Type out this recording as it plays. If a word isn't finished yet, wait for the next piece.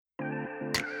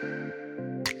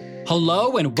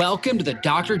Hello and welcome to the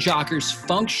Dr. Jockers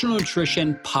Functional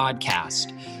Nutrition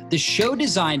Podcast, the show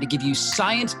designed to give you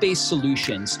science-based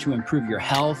solutions to improve your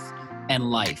health and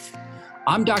life.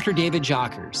 I'm Dr. David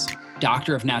Jockers,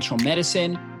 Doctor of Natural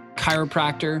Medicine,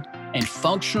 chiropractor, and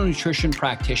functional nutrition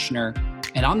practitioner,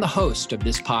 and I'm the host of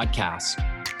this podcast.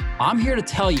 I'm here to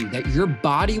tell you that your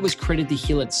body was created to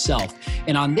heal itself,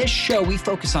 and on this show, we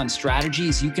focus on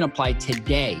strategies you can apply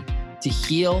today to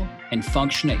heal and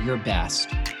function at your best.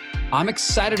 I'm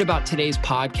excited about today's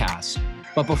podcast,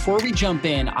 but before we jump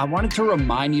in, I wanted to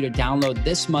remind you to download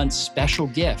this month's special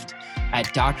gift at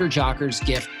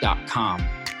drjockersgift.com.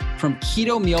 From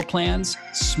keto meal plans,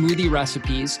 smoothie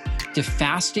recipes, to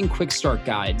fasting quick start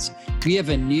guides, we have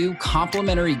a new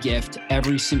complimentary gift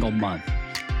every single month.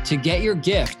 To get your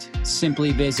gift,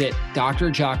 simply visit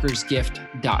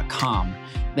drjockersgift.com.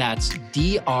 That's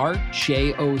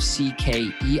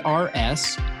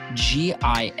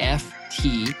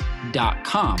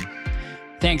drjockersgift.com.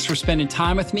 Thanks for spending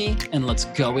time with me, and let's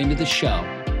go into the show.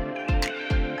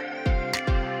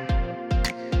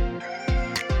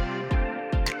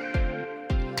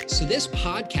 So this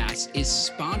podcast is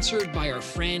sponsored by our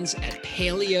friends at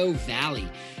Paleo Valley,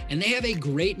 and they have a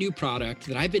great new product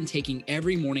that I've been taking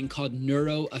every morning called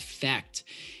Neuro Effect.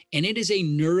 And it is a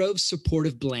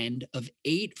neuro-supportive blend of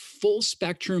 8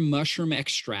 full-spectrum mushroom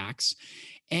extracts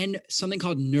and something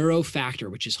called NeuroFactor,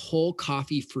 which is whole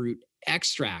coffee fruit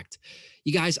extract.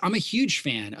 You guys, I'm a huge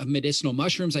fan of medicinal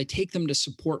mushrooms. I take them to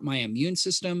support my immune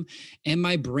system and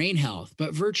my brain health,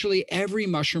 but virtually every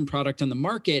mushroom product on the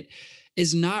market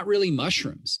is not really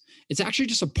mushrooms. It's actually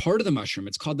just a part of the mushroom.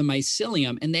 It's called the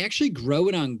mycelium, and they actually grow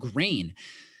it on grain.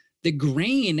 The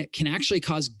grain can actually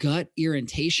cause gut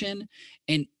irritation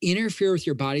and interfere with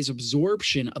your body's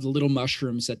absorption of the little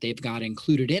mushrooms that they've got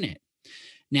included in it.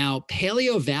 Now,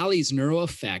 Paleo Valley's Neuro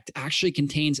Effect actually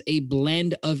contains a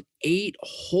blend of 8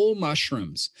 whole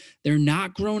mushrooms. They're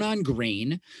not grown on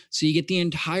grain, so you get the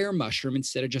entire mushroom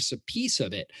instead of just a piece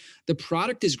of it. The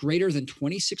product is greater than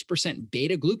 26%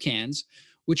 beta-glucans,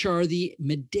 which are the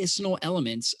medicinal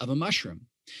elements of a mushroom.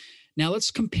 Now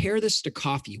let's compare this to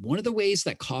coffee. One of the ways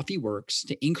that coffee works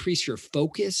to increase your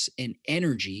focus and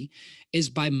energy is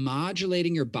by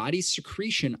modulating your body's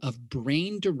secretion of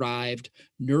brain-derived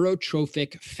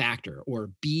neurotrophic factor,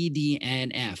 or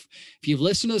BDNF. If you've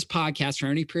listened to this podcast for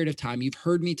any period of time, you've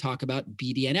heard me talk about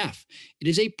BDNF. It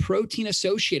is a protein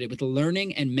associated with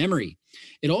learning and memory.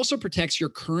 It also protects your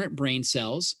current brain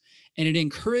cells, and it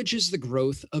encourages the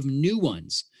growth of new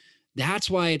ones. That's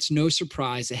why it's no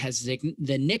surprise it has the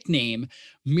nickname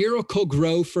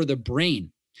Miracle-Gro for the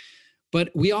brain. But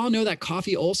we all know that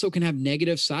coffee also can have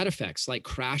negative side effects like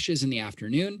crashes in the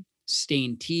afternoon,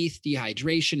 stained teeth,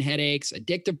 dehydration, headaches,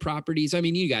 addictive properties. I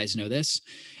mean, you guys know this.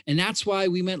 And that's why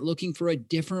we went looking for a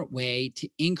different way to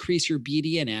increase your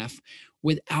BDNF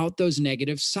without those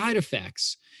negative side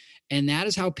effects. And that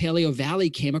is how Paleo Valley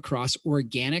came across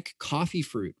organic coffee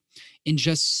fruit. In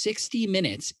just 60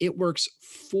 minutes, it works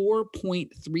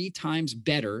 4.3 times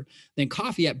better than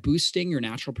coffee at boosting your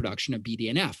natural production of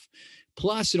BDNF.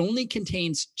 Plus, it only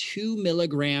contains 2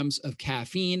 milligrams of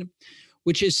caffeine,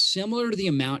 which is similar to the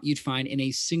amount you'd find in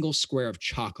a single square of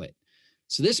chocolate.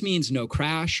 So this means no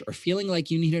crash or feeling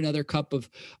like you need another cup of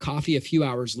coffee a few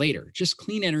hours later. Just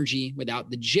clean energy without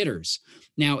the jitters.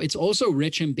 Now, it's also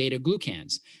rich in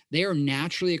beta-glucans. They are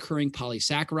naturally occurring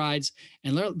polysaccharides,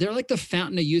 and they're like the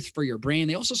fountain of youth for your brain.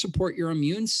 They also support your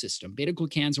immune system.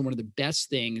 Beta-glucans are one of the best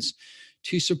things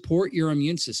to support your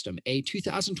immune system. A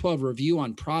 2012 review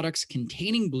on products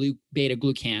containing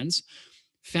beta-glucans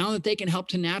found that they can help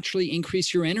to naturally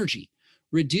increase your energy,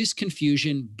 reduce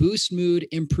confusion, boost mood,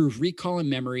 improve recall and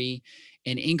memory,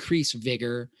 and increase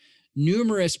vigor.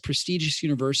 Numerous prestigious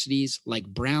universities like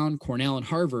Brown, Cornell, and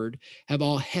Harvard have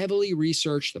all heavily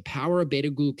researched the power of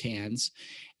beta-glucans.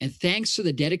 And thanks to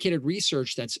the dedicated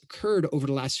research that's occurred over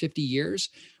the last 50 years,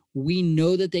 we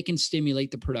know that they can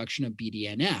stimulate the production of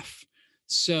BDNF.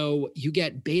 So you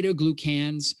get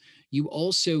beta-glucans. You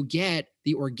also get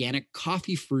the organic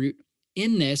coffee fruit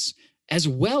in this, as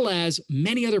well as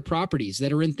many other properties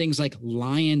that are in things like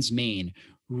lion's mane,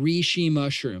 reishi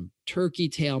mushroom, turkey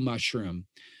tail mushroom,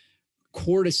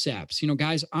 cordyceps. You know,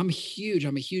 guys, I'm a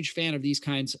huge fan of these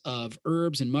kinds of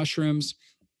herbs and mushrooms,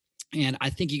 and I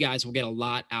think you guys will get a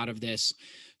lot out of this.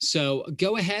 So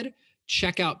go ahead,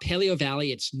 check out Paleo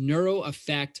Valley. It's Neuro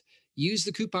Effect. Use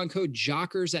the coupon code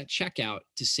JOCKERS at checkout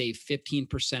to save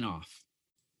 15% off.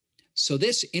 So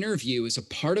this interview is a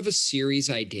part of a series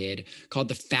I did called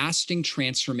the Fasting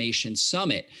Transformation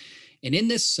Summit. And in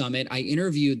this summit, I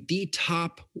interviewed the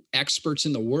top experts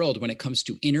in the world when it comes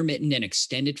to intermittent and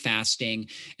extended fasting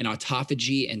and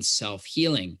autophagy and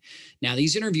self-healing. Now,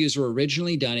 these interviews were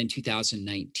originally done in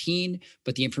 2019,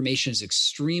 but the information is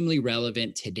extremely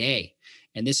relevant today.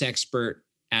 And this expert,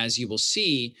 as you will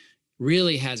see,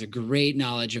 really has a great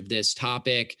knowledge of this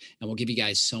topic and will give you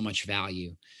guys so much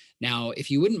value. Now, if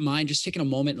you wouldn't mind just taking a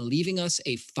moment and leaving us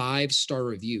a 5-star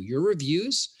review. Your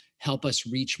reviews help us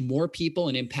reach more people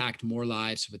and impact more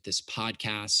lives with this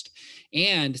podcast.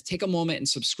 And take a moment and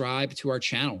subscribe to our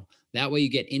channel. That way you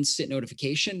get instant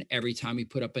notification every time we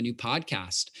put up a new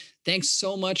podcast. Thanks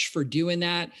so much for doing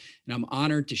that. And I'm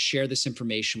honored to share this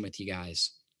information with you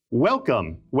guys.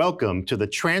 Welcome to the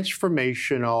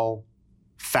Transformational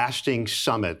Fasting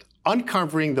Summit,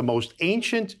 uncovering the most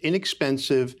ancient,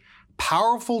 inexpensive,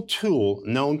 powerful tool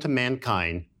known to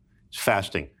mankind,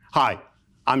 fasting. Hi,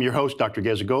 I'm your host, Dr.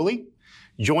 Gazzagoli.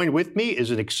 Joined with me is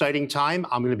an exciting time.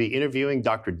 I'm going to be interviewing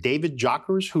Dr. David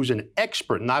Jockers, who's an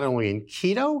expert not only in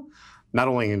keto, not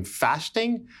only in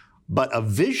fasting, but a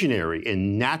visionary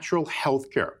in natural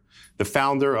healthcare. The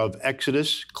founder of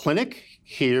Exodus Clinic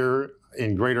here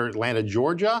in Greater Atlanta,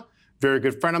 Georgia. Very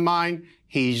good friend of mine.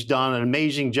 He's done an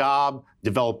amazing job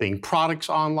developing products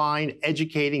online,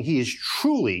 educating. He is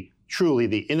truly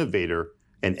the innovator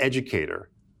and educator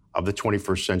of the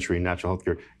 21st century in natural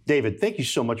healthcare. David, thank you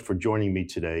so much for joining me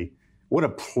today. What a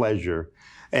pleasure.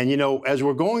 And you know, as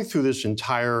we're going through this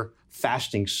entire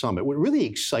fasting summit, what really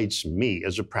excites me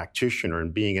as a practitioner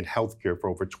and being in healthcare for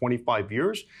over 25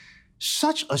 years,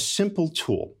 such a simple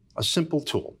tool,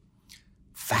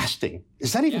 fasting.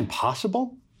 Is that even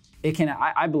possible? It can,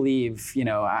 I believe, and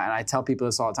I tell people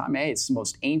this all the time, hey, it's the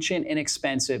most ancient,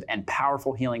 inexpensive, and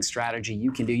powerful healing strategy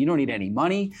you can do. You don't need any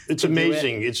money. It's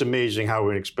amazing. It's amazing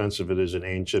how inexpensive it is and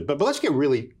ancient. But let's get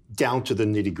really down to the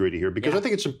nitty-gritty here, because I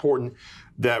think it's important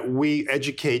that we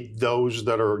educate those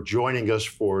that are joining us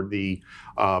for the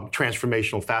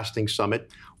Transformational Fasting Summit.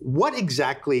 What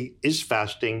exactly is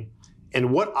fasting,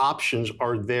 and what options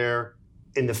are there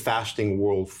in the fasting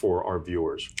world for our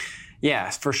viewers?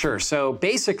 Yeah, for sure. So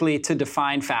basically, to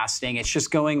define fasting, it's just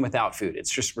going without food.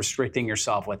 It's just restricting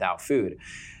yourself without food.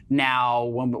 Now,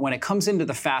 when it comes into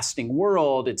the fasting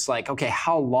world, it's like, okay,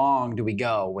 how long do we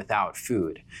go without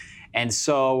food? And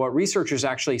so what researchers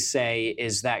actually say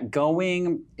is that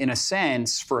going, in a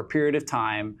sense, for a period of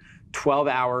time, 12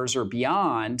 hours or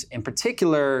beyond, in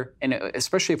particular, and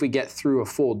especially if we get through a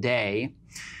full day,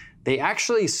 they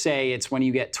actually say it's when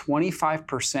you get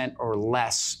 25% or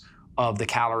less of the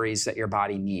calories that your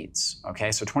body needs,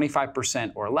 okay? So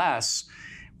 25% or less,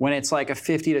 when it's like a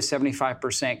 50 to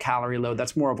 75% calorie load,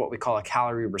 that's more of what we call a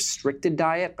calorie restricted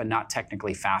diet, but not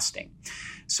technically fasting.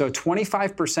 So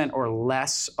 25% or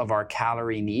less of our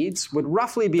calorie needs would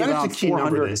roughly be around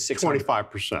 400 to 600.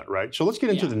 25%, right? So let's get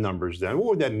into the numbers then. What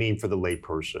would that mean for the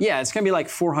layperson? Yeah, it's gonna be like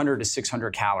 400 to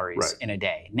 600 calories in a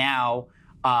day. Now,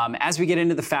 as we get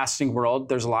into the fasting world,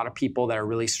 there's a lot of people that are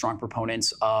really strong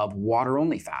proponents of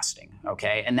water-only fasting,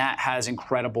 okay? And that has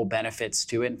incredible benefits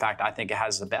to it. In fact, I think it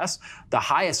has the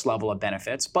highest level of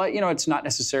benefits, but it's not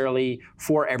necessarily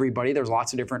for everybody. There's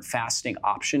lots of different fasting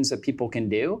options that people can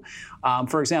do.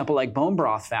 For example, like bone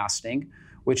broth fasting,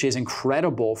 which is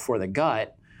incredible for the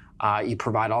gut. You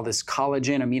provide all this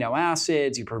collagen, amino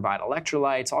acids, you provide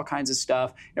electrolytes, all kinds of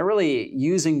stuff. And really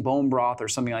using bone broth or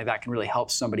something like that can really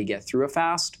help somebody get through a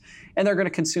fast. And they're going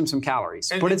to consume some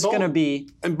calories. But it's going to be...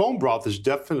 And bone broth has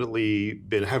definitely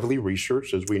been heavily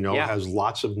researched, as we know. It has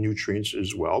lots of nutrients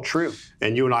as well. True.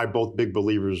 And you and I are both big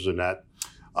believers in that.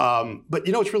 But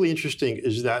what's really interesting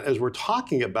is that as we're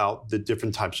talking about the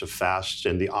different types of fasts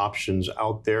and the options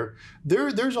out there,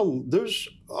 there's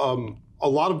a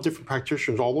lot of different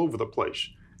practitioners all over the place,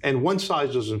 and one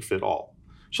size doesn't fit all.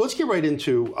 So let's get right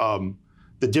into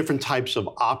the different types of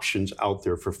options out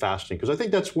there for fasting, because I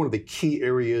think that's one of the key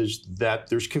areas that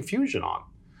there's confusion on.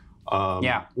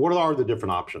 What are the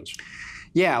different options?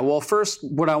 Yeah, well, first,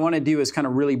 what I want to do is kind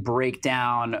of really break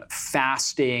down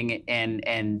fasting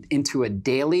and into a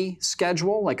daily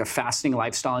schedule, like a fasting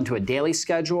lifestyle into a daily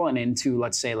schedule and into,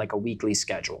 let's say, like a weekly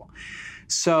schedule.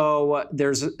 So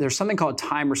there's something called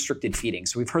time-restricted feeding.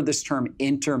 So we've heard this term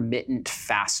intermittent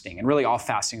fasting, and really all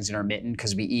fasting is intermittent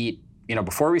because we eat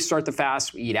before we start the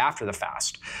fast, we eat after the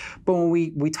fast. But when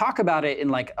we talk about it in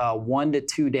like a 1 to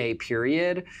 2 day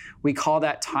period, we call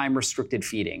that time-restricted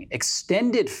feeding.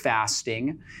 Extended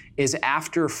fasting is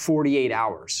after 48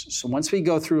 hours. So once we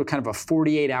go through kind of a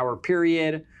 48-hour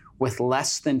period with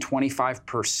less than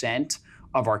 25%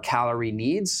 of our calorie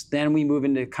needs, then we move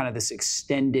into kind of this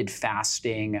extended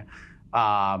fasting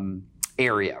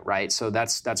area, right? So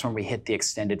that's when we hit the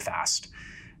extended fast.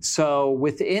 So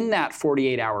within that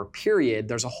 48-hour period,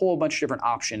 there's a whole bunch of different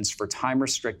options for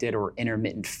time-restricted or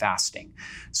intermittent fasting.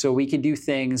 So we can do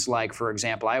things like, for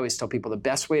example, I always tell people the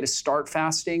best way to start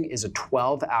fasting is a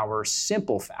 12-hour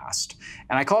simple fast.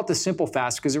 And I call it the simple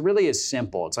fast because it really is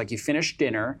simple. It's like you finish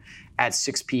dinner at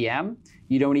 6 p.m.,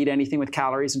 you don't eat anything with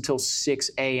calories until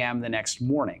 6 a.m. the next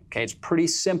morning. Okay, it's pretty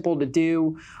simple to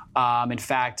do. In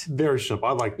fact, very simple.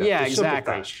 I like that. Yeah,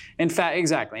 exactly. In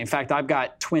fact, I've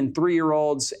got twin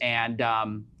 3-year-olds, and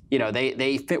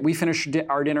we finish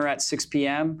our dinner at 6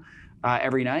 p.m.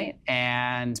 Every night,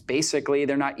 and basically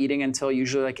they're not eating until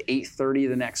usually like 8:30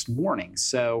 the next morning.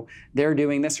 So they're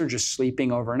doing this or just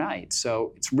sleeping overnight.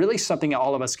 So it's really something that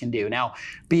all of us can do. Now,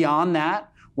 beyond that,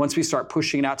 once we start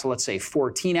pushing it out to, let's say,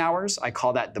 14 hours, I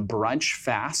call that the brunch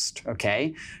fast,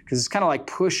 okay? Because it's kind of like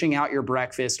pushing out your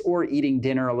breakfast or eating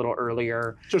dinner a little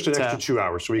earlier. Just an extra 2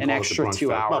 hours, so we call it the brunch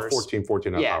fast. About 14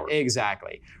 and a half hours. Yeah,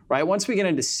 exactly. Right, once we get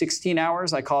into 16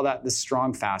 hours, I call that the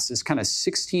strong fast. It's kind of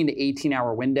 16 to 18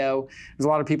 hour window. There's a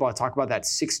lot of people that talk about that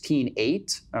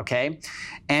 16-8, okay?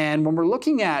 And when we're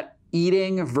looking at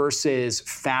eating versus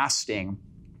fasting,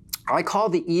 I call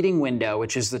the eating window,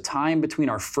 which is the time between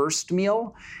our first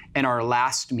meal and our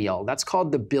last meal. That's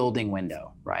called the building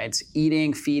window, right? It's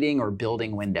eating, feeding, or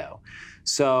building window.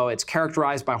 So it's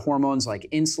characterized by hormones like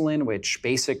insulin, which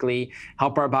basically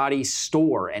help our body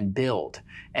store and build.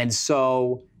 And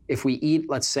so if we eat,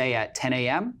 let's say at 10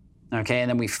 a.m., okay, and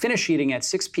then we finish eating at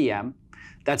 6 p.m.,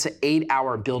 that's an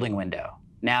 8-hour building window.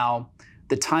 Now,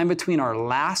 the time between our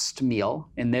last meal,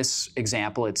 in this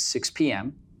example, it's 6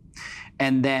 p.m.,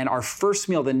 and then our first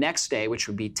meal the next day, which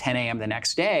would be 10 a.m. the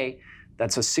next day,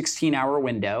 that's a 16-hour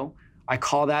window. I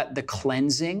call that the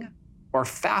cleansing or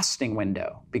fasting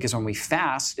window, because when we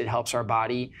fast, it helps our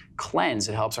body cleanse.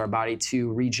 It helps our body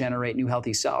to regenerate new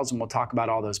healthy cells, and we'll talk about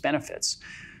all those benefits.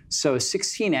 So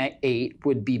 16-8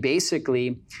 would be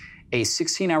basically a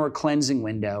 16-hour cleansing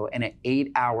window and an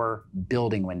 8-hour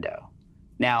building window.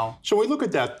 Now, so we look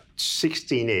at that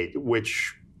 16-8,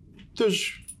 which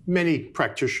there's many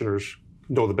practitioners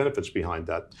know the benefits behind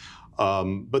that.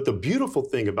 But the beautiful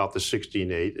thing about the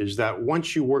 16-8 is that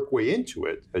once you work way into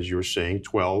it, as you were saying,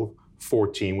 12,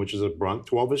 14, which is a brunch,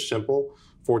 12 is simple,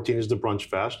 14 is the brunch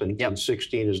fast, and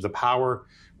 16 is the power,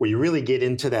 where you really get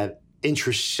into that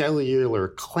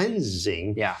intracellular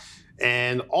cleansing. Yeah.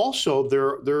 And also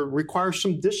there requires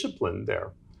some discipline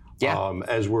there. Yeah.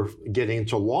 As we're getting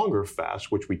into longer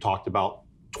fasts, which we talked about,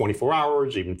 24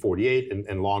 hours, even 48,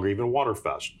 and longer, even water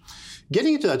fast.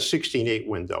 Getting into that 16-8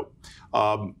 window,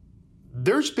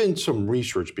 there's been some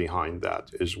research behind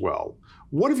that as well.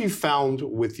 What have you found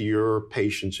with your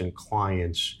patients and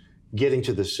clients getting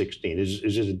to the 16?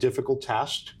 Is it a difficult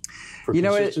task for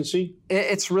consistency?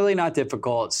 It's really not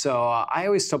difficult. So I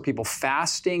always tell people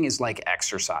fasting is like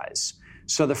exercise.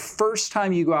 So the first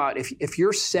time you go out, if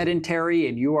you're sedentary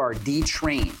and you are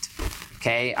detrained,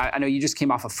 okay, I know you just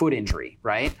came off a foot injury,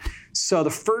 right? So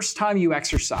the first time you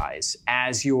exercise,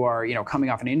 as you are, coming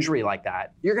off an injury like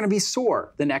that, you're going to be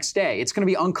sore the next day. It's going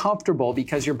to be uncomfortable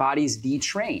because your body's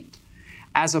detrained.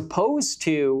 As opposed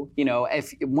to,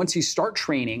 once you start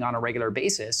training on a regular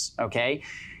basis, okay,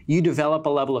 you develop a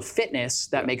level of fitness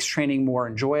that makes training more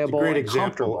enjoyable and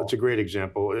comfortable. It's a great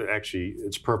example. Actually,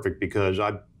 it's perfect because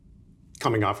I'm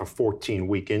coming off a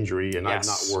 14-week injury and I've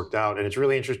not worked out. And it's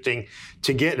really interesting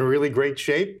to get in really great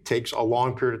shape takes a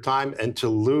long period of time, and to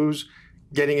lose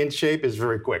getting in shape is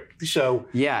very quick. So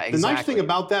the nice thing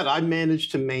about that, I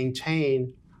managed to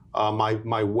maintain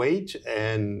my weight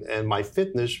and my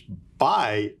fitness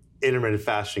by intermittent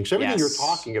fasting. So everything you're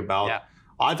talking about,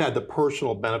 I've had the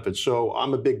personal benefits. So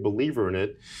I'm a big believer in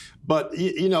it. But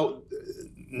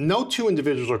no two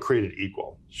individuals are created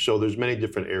equal. So there's many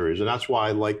different areas. And that's why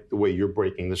I like the way you're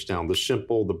breaking this down, the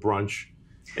simple, the brunch,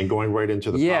 and going right into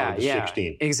the power of the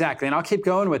 16. Exactly. And I'll keep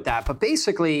going with that. But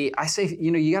basically, I say,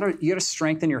 you gotta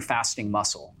strengthen your fasting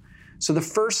muscle. So the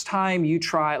first time you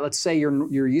try, let's say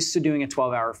you're used to doing a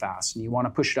 12-hour fast and you want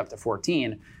to push it up to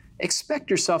 14, expect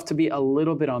yourself to be a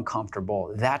little bit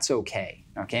uncomfortable. That's okay.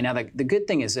 Okay. Now the good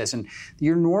thing is this, and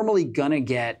you're normally gonna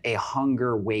get a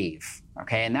hunger wave.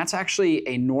 Okay, and that's actually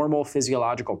a normal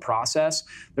physiological process.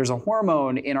 There's a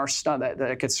hormone in our stomach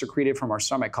that gets secreted from our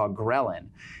stomach called ghrelin.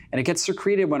 And it gets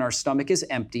secreted when our stomach is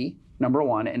empty, number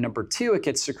one. And number two, it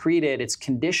gets secreted, it's a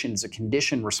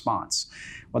conditioned response.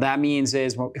 What that means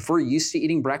is if we're used to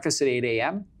eating breakfast at 8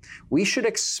 a.m., we should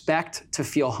expect to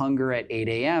feel hunger at 8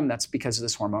 a.m. That's because of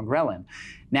this hormone ghrelin.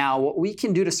 Now, what we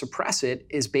can do to suppress it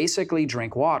is basically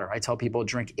drink water. I tell people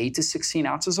drink 8 to 16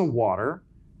 ounces of water,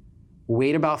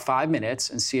 wait about 5 minutes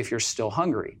and see if you're still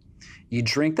hungry. You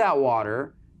drink that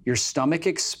water, your stomach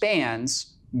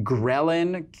expands,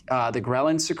 ghrelin, the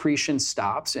ghrelin secretion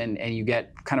stops, and you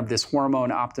get kind of this hormone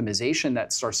optimization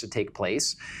that starts to take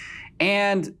place.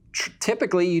 And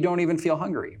typically, you don't even feel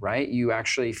hungry, right? You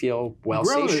actually feel well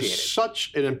satiated. Ghrelin is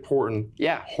such an important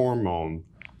hormone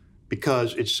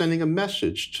because it's sending a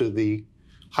message to the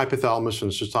hypothalamus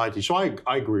and satiety. So I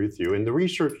agree with you. In the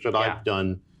research that I've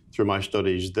done through my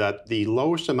studies, that the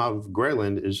lowest amount of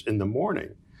ghrelin is in the morning.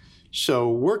 So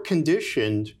we're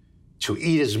conditioned to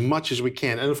eat as much as we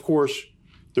can. And of course,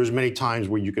 there's many times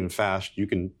where you can fast. You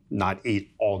can not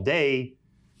eat all day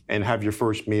and have your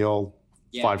first meal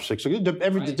 5, 6,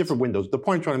 every different windows. The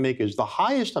point I'm trying to make is the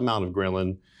highest amount of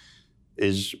ghrelin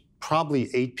is probably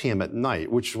 8 p.m. at night,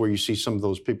 which is where you see some of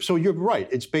those people. So you're right.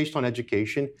 It's based on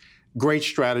education. Great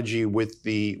strategy with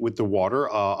the water.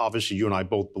 Obviously, you and I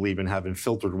both believe in having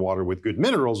filtered water with good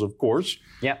minerals, of course.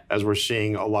 Yeah. As we're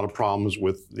seeing a lot of problems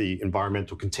with the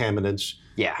environmental contaminants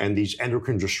and these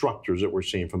endocrine disruptors that we're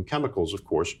seeing from chemicals, of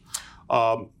course.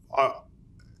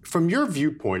 From your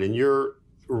viewpoint and your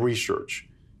research,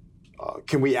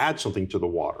 can we add something to the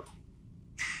water?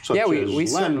 Such as we lemon,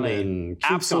 certainly,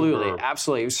 cucumber.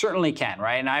 absolutely, we certainly can,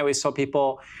 right? And I always tell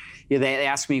people, they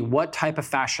ask me, what type of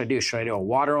fast should I do? Should I do a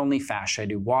water-only fast? Should I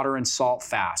do water and salt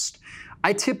fast?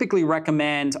 I typically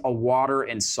recommend a water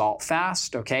and salt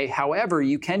fast, okay? However,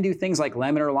 you can do things like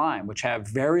lemon or lime, which have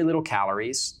very little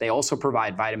calories. They also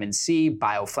provide vitamin C,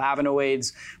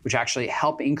 bioflavonoids, which actually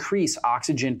help increase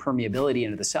oxygen permeability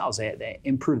into the cells. They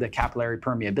improve the capillary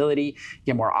permeability,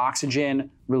 get more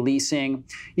oxygen releasing.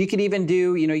 You could even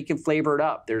do, you can flavor it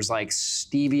up. There's like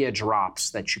stevia drops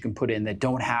that you can put in that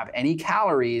don't have any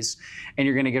calories, and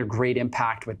you're gonna get a great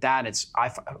impact with that.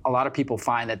 A lot of people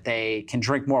find that they can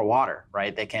drink more water,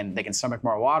 right? They can stomach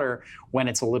more water when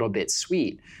it's a little bit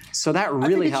sweet. So that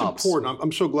really helps. It's important.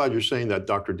 I'm so glad you're saying that,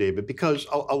 Dr. David, because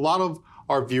a lot of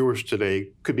our viewers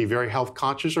today could be very health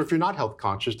conscious, or if you're not health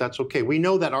conscious, that's okay. We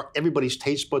know that everybody's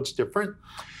taste bud's different.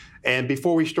 And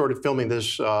before we started filming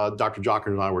this, Dr.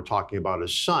 Jochner and I were talking about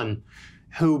his son,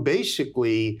 who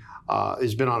basically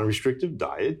has been on a restrictive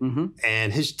diet,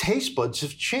 and his taste buds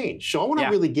have changed. So I want to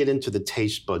really get into the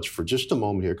taste buds for just a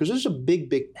moment here, because this is a big,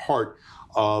 big part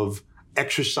of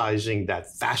exercising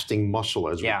that fasting muscle,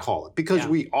 as we call it, because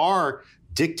we are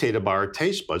dictated by our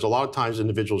taste buds. A lot of times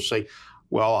individuals say,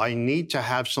 well, I need to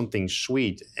have something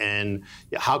sweet, and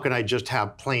how can I just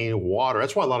have plain water?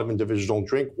 That's why a lot of individuals don't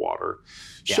drink water.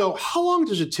 So how long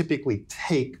does it typically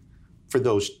take for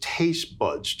those taste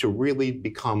buds to really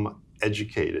become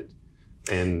educated?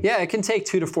 And it can take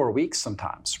 2 to 4 weeks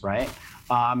sometimes, right?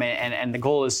 And the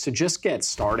goal is to just get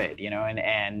started,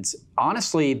 and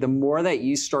honestly, the more that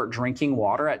you start drinking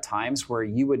water at times where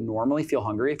you would normally feel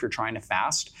hungry if you're trying to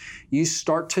fast, you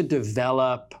start to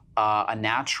develop a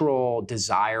natural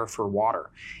desire for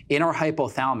water. In our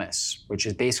hypothalamus, which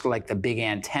is basically like the big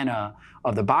antenna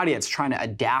of the body that's trying to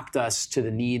adapt us to the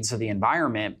needs of the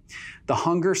environment, the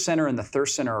hunger center and the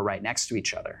thirst center are right next to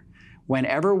each other.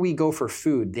 Whenever we go for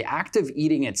food, the act of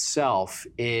eating itself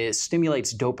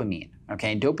stimulates dopamine,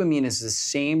 okay? And dopamine is the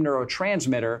same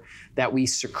neurotransmitter that we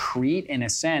secrete. In a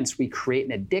sense, we create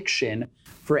an addiction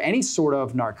for any sort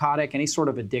of narcotic, any sort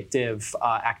of addictive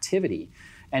activity.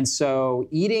 And so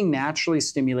eating naturally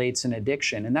stimulates an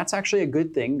addiction, and that's actually a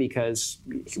good thing because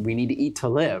we need to eat to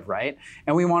live, right?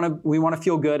 And we want to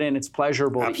feel good, and it's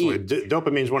pleasurable to eat.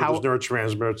 Dopamine is one of those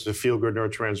neurotransmitters, the feel-good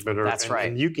neurotransmitter. That's right.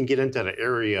 And you can get into an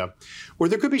area where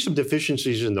there could be some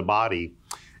deficiencies in the body,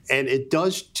 and it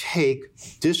does take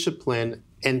discipline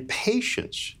and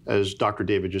patience, as Dr.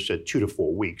 David just said, 2 to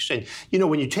 4 weeks. And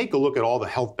when you take a look at all the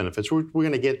health benefits, we're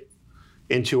going to get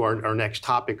into our next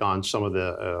topic on some of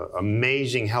the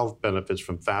amazing health benefits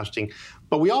from fasting.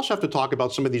 But we also have to talk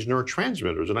about some of these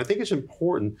neurotransmitters. And I think it's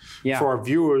important for our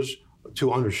viewers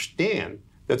to understand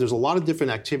that there's a lot of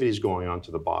different activities going on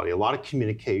to the body, a lot of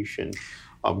communication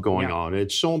going on. And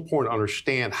it's so important to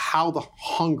understand how the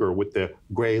hunger with the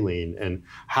ghrelin and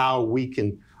how we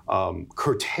can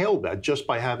curtail that just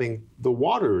by having the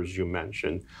water, as you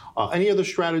mentioned. Any other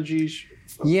strategies?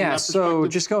 So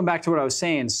just going back to what I was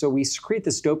saying, so we secrete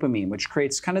this dopamine, which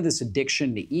creates kind of this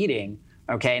addiction to eating,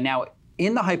 okay? Now,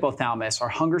 in the hypothalamus, our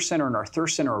hunger center and our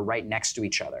thirst center are right next to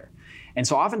each other. And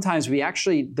so oftentimes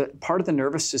the part of the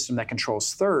nervous system that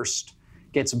controls thirst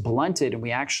gets blunted, and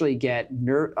we actually get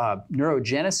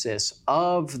neurogenesis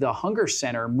of the hunger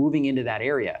center moving into that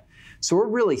area. So we're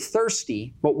really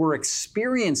thirsty, but we're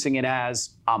experiencing it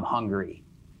as, I'm hungry.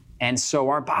 And so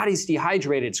our body's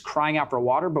dehydrated, it's crying out for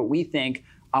water, but we think,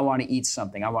 I want to eat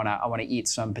something. I want to eat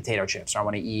some potato chips, or I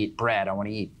want to eat bread, I want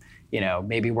to eat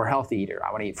maybe we're a healthy eater.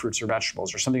 I want to eat fruits or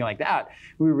vegetables or something like that.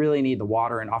 We really need the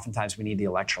water, and oftentimes we need the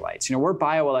electrolytes. We're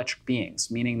bioelectric beings,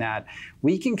 meaning that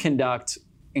we can conduct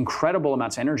incredible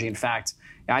amounts of energy. In fact,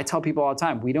 I tell people all the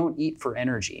time, we don't eat for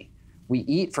energy. We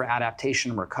eat for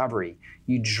adaptation and recovery.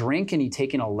 You drink and you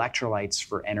take in electrolytes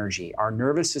for energy. Our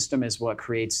nervous system is what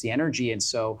creates the energy. And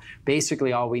so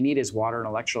basically all we need is water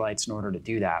and electrolytes in order to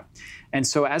do that. And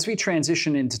so as we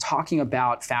transition into talking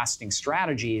about fasting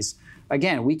strategies,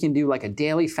 again, we can do like a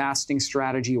daily fasting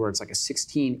strategy where it's like a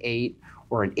 16-8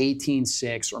 or an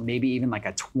 18-6 or maybe even like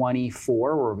a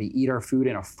 24 where we eat our food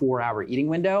in a 4-hour eating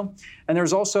window. And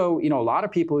there's also, a lot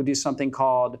of people who do something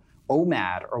called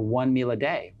OMAD, or 1 meal a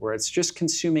day, where it's just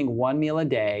consuming 1 meal a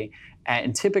day.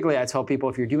 And typically I tell people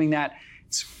if you're doing that,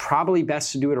 it's probably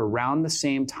best to do it around the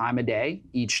same time of day,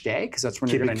 each day, because that's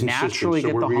when you're going to naturally get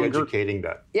the hunger. So we're re-educating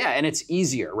that. Yeah, and it's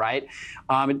easier, right?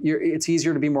 It's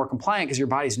easier to be more compliant because your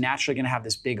body's naturally going to have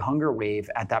this big hunger wave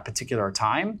at that particular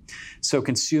time. So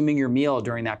consuming your meal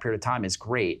during that period of time is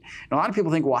great. And a lot of people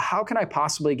think, well, how can I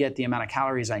possibly get the amount of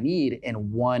calories I need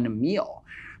in one meal?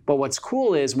 But what's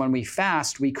cool is when we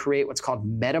fast, we create what's called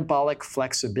metabolic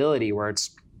flexibility, where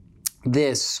it's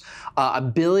this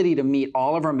ability to meet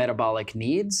all of our metabolic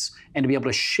needs and to be able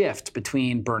to shift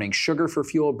between burning sugar for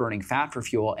fuel, burning fat for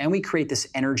fuel, and we create this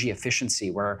energy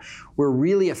efficiency where we're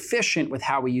really efficient with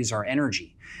how we use our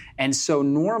energy. And so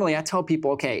normally I tell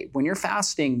people, okay, when you're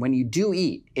fasting, when you do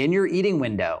eat in your eating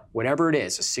window, whatever it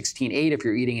is, a 16-8 if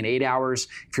you're eating in 8 hours,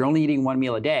 if you're only eating 1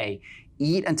 meal a day,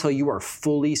 eat until you are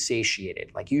fully satiated.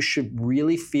 Like you should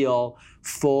really feel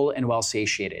full and well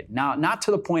satiated. Now, not to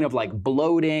the point of like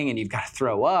bloating and you've got to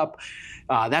throw up.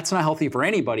 That's not healthy for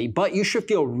anybody, but you should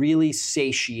feel really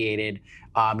satiated.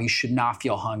 You should not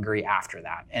feel hungry after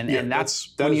that. And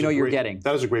that's when you know you're getting.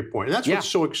 That is a great point. And that's what's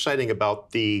so exciting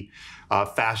about the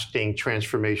Fasting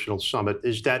Transformational Summit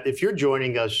is that if you're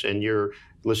joining us and you're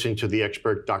listening to the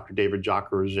expert, Dr. David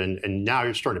Jockers, and now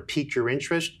you're starting to pique your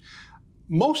interest,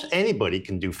 most anybody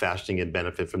can do fasting and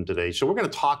benefit from today. So we're going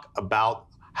to talk about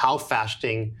how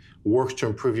fasting works to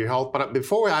improve your health. But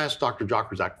before I ask Dr.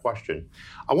 Jockers that question,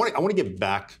 I want to get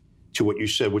back to what you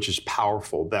said, which is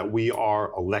powerful, that we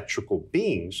are electrical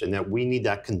beings and that we need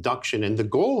that conduction. And the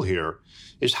goal here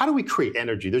is how do we create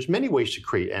energy? There's many ways to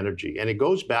create energy. And it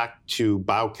goes back to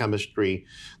biochemistry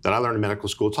that I learned in medical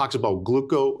school. It talks about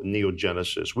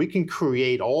gluconeogenesis. We can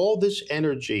create all this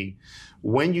energy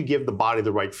when you give the body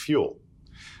the right fuel.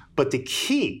 But the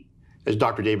key, as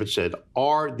Dr. David said,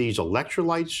 are these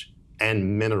electrolytes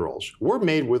and minerals. We're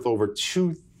made with over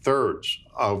 2/3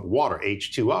 of water,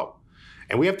 H2O.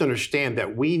 And we have to understand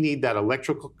that we need that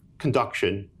electrical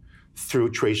conduction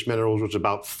through trace minerals, which is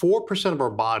about 4% of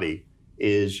our body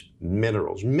is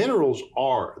minerals. Minerals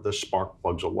are the spark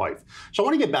plugs of life. So I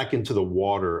want to get back into the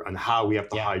water and how we have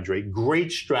to hydrate.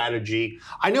 Great strategy.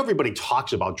 I know everybody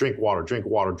talks about drink water,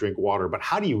 but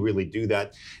how do you really do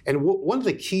that? And one of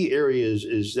the key areas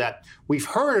is that we've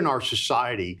heard in our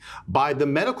society by the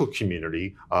medical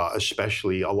community,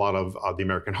 especially a lot of the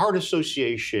American Heart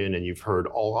Association, and you've heard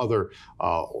all other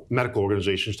medical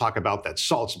organizations talk about that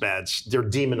salt's bad. They're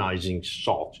demonizing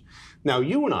salt. Now,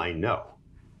 you and I know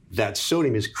that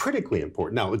sodium is critically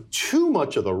important. Now, too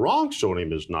much of the wrong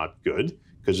sodium is not good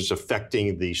because it's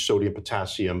affecting the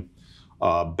sodium-potassium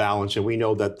balance, and we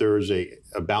know that there is a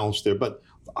balance there. But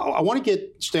I want to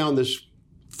stay on this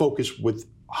focus with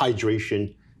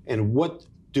hydration and what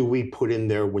do we put in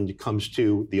there when it comes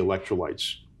to the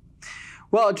electrolytes?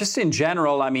 Well, just in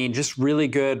general, I mean, just really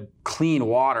good, clean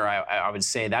water, I would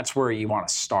say that's where you want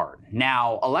to start.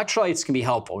 Now, electrolytes can be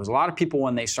helpful because a lot of people,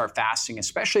 when they start fasting,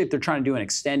 especially if they're trying to do an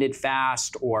extended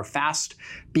fast or fast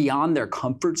beyond their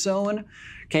comfort zone,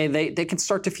 okay, they can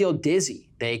start to feel dizzy.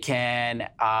 They can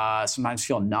sometimes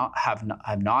have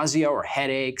nausea or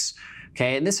headaches,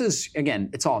 okay? And this is, again,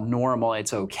 it's all normal.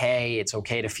 It's okay. It's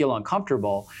okay to feel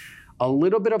uncomfortable. A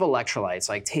little bit of electrolytes,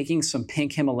 like taking some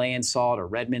pink Himalayan salt or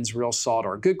Redmond's real salt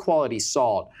or good quality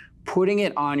salt, putting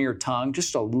it on your tongue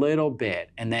just a little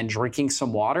bit, and then drinking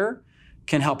some water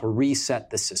can help reset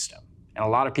the system. And a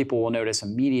lot of people will notice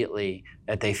immediately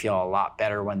that they feel a lot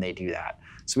better when they do that.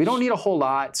 So we don't need a whole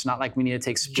lot. It's not like we need to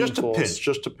take spoonfuls.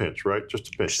 Just a pinch, right?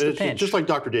 Just a pinch. Just like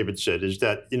Dr. David said, is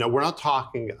that, we're not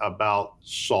talking about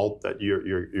salt that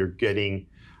you're getting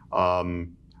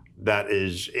that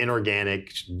is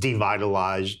inorganic,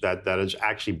 devitalized, that is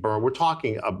actually burned. We're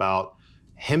talking about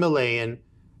Himalayan,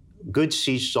 good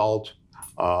sea salt.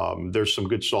 There's some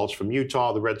good salts from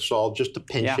Utah, the red salt, just a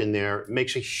pinch in there. It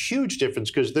makes a huge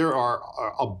difference because there are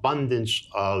abundance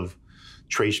of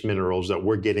trace minerals that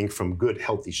we're getting from good,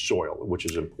 healthy soil, which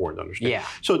is important to understand. Yeah.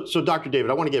 So Dr.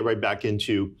 David, I want to get right back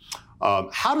into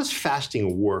How does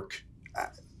fasting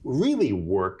really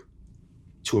work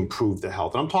to improve the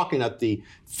health? And I'm talking at the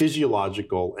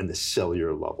physiological and the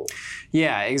cellular level.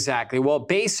 Yeah, exactly. Well,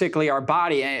 basically our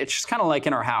body, it's just kind of like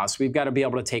in our house, we've got to be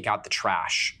able to take out the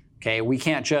trash. Okay, we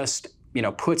can't just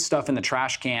put stuff in the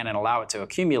trash can and allow it to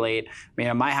accumulate. I mean,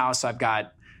 in my house, I've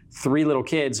got 3 little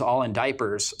kids all in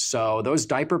diapers. So those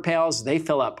diaper pails, they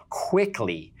fill up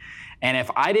quickly. And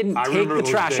if I didn't take the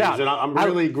trash out, and I'm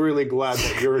really glad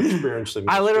that you're experiencing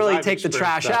this. I literally take the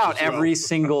trash out every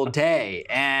single day.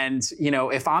 And,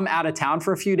 if I'm out of town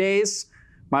for a few days,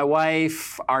 my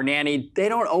wife, our nanny, they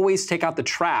don't always take out the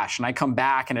trash. And I come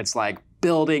back and it's like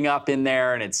building up in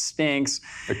there and it stinks.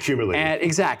 Accumulating.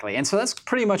 Exactly. And so that's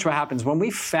pretty much what happens. When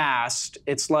we fast,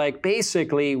 it's like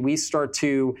basically we start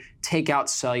to take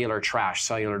out cellular trash,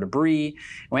 cellular debris.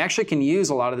 And we actually can use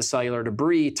a lot of the cellular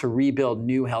debris to rebuild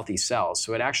new healthy cells.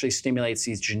 So it actually stimulates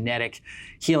these genetic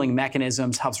healing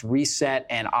mechanisms, helps reset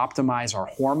and optimize our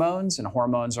hormones. And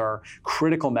hormones are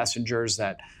critical messengers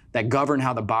that govern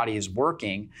how the body is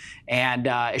working. And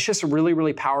it's just a really,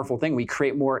 really powerful thing. We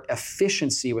create more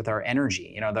efficiency with our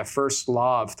energy. The first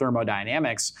law of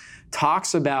thermodynamics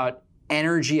talks about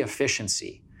energy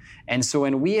efficiency. And so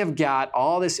when we have got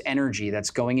all this energy that's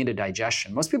going into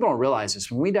digestion, most people don't realize this,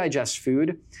 when we digest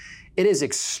food, it is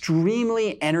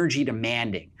extremely energy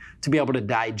demanding to be able to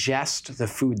digest the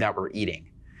food that we're eating.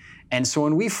 And so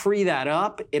when we free that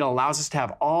up, it allows us to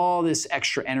have all this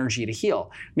extra energy to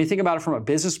heal. I mean, think about it from a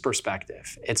business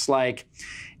perspective. It's like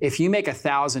if you make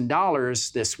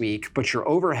 $1,000 this week, but your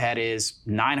overhead is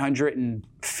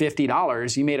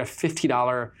 $950, you made a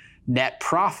 $50 net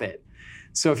profit.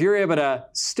 So if you're able to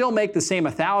still make the same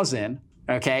 1,000,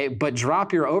 okay, but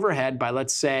drop your overhead by,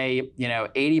 let's say,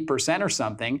 80% or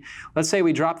something. Let's say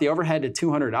we drop the overhead to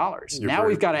 $200. Now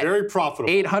we've got a very profitable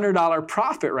 $800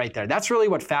 profit right there. That's really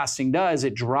what fasting does.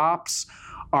 It drops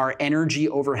our energy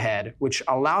overhead, which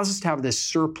allows us to have this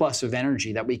surplus of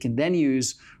energy that we can then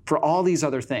use for all these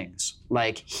other things,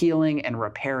 like healing and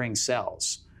repairing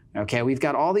cells. Okay, we've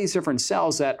got all these different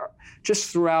cells that are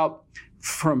just throughout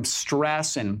from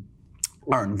stress and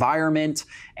our environment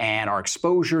and our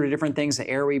exposure to different things, the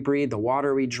air we breathe, the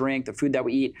water we drink, the food that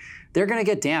we eat, they're going to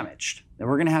get damaged. And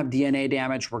we're going to have DNA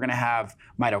damage. We're going to have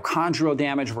mitochondrial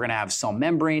damage. We're going to have cell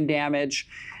membrane damage.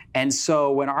 And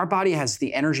so when our body has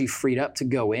the energy freed up to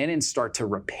go in and start to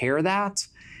repair that,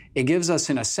 it gives us,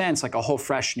 in a sense, like a whole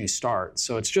fresh new start.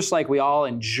 So it's just like we all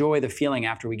enjoy the feeling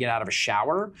after we get out of a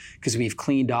shower because we've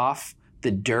cleaned off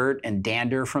the dirt and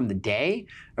dander from the day.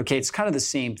 Okay, it's kind of the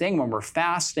same thing. When we're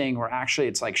fasting,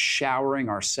 it's like showering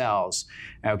our cells.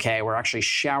 Okay, we're actually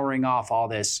showering off all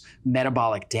this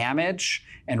metabolic damage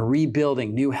and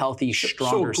rebuilding new, healthy,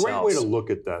 stronger cells. So a great way to look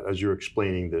at that as you're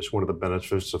explaining this, one of the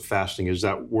benefits of fasting is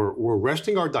that we're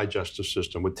resting our digestive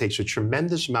system, which takes a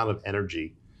tremendous amount of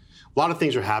energy. A lot of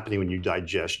things are happening when you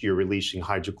digest. You're releasing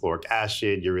hydrochloric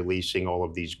acid, you're releasing all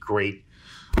of these great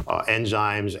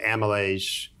enzymes,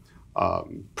 amylase,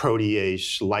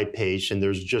 protease, lipase, and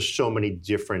there's just so many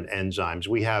different enzymes.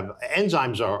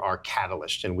 Enzymes are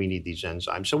catalysts, and we need these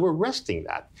enzymes. So we're resting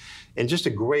that. And just a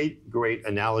great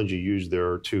analogy used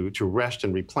there to rest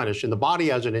and replenish. And the body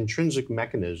has an intrinsic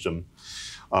mechanism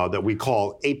that we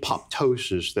call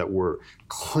apoptosis, that we're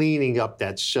cleaning up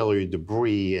that cellular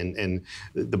debris and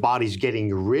the body's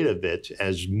getting rid of it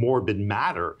as morbid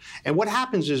matter. And what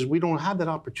happens is we don't have that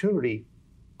opportunity.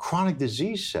 Chronic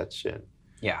disease sets in.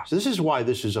 Yeah. So this is why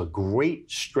this is a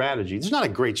great strategy. This is not a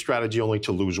great strategy only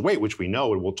to lose weight, which we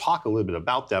know, and we'll talk a little bit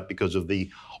about that because of the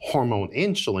hormone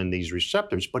insulin, these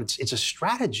receptors, but it's a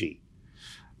strategy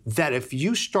that if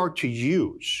you start to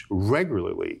use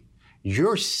regularly,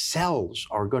 your cells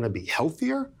are going to be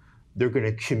healthier, they're going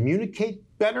to communicate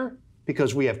better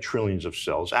because we have trillions of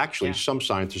cells. Actually, some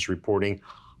scientists reporting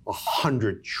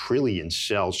 100 trillion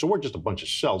cells. So we're just a bunch of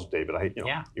cells, David.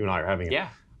 You and I are having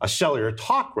a cellular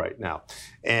talk right now.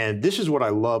 And this is what I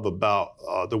love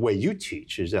about the way you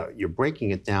teach, is that you're breaking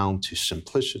it down to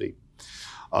simplicity.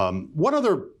 What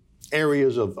other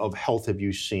areas of health have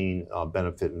you seen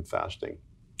benefit in fasting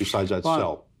besides that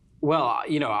cell? Well,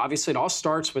 obviously it all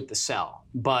starts with the cell.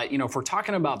 But, if we're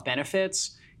talking about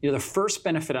benefits, the first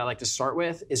benefit I like to start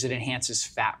with is it enhances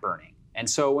fat burning. And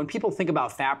so when people think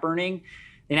about fat burning,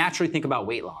 they naturally think about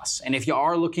weight loss. And if you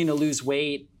are looking to lose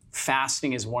weight,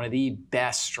 fasting is one of the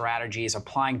best strategies,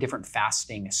 applying different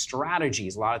fasting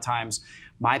strategies. A lot of times,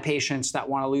 my patients that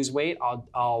want to lose weight,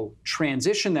 I'll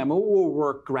transition them. We'll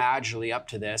work gradually up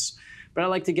to this, but I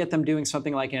like to get them doing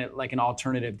something like an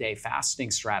alternative day fasting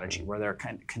strategy where they're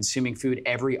consuming food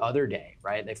every other day,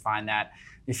 right? They find that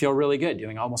they feel really good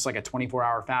doing almost like a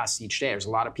 24-hour fast each day. There's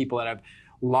a lot of people that have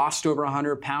lost over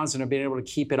 100 pounds and have been able to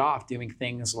keep it off doing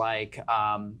things like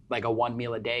a 1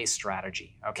 meal a day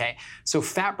strategy, okay? So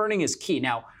fat burning is key.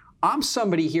 Now, I'm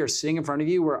somebody here sitting in front of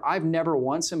you where I've never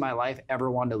once in my life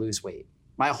ever wanted to lose weight.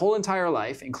 My whole entire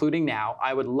life, including now,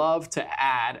 I would love to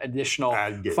add additional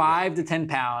 5 to 10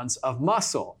 pounds of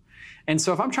muscle. And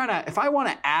so if I want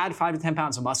to add 5 to 10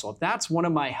 pounds of muscle, if that's one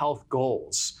of my health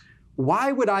goals,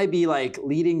 why would I be like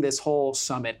leading this whole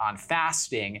summit on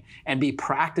fasting and be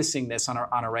practicing this on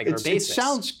a regular basis? It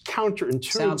sounds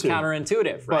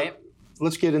counterintuitive. Right? But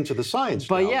let's get into the science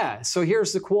But now. yeah, so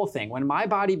here's the cool thing. When my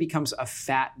body becomes a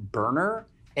fat burner,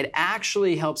 it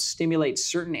actually helps stimulate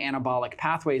certain anabolic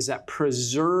pathways that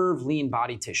preserve lean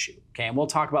body tissue. Okay, and we'll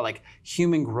talk about like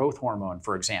human growth hormone,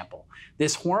 for example.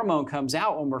 This hormone comes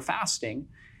out when we're fasting,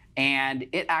 and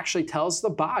it actually tells the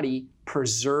body,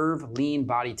 preserve lean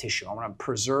body tissue. I want to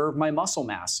preserve my muscle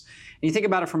mass. And you think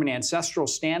about it from an ancestral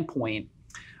standpoint,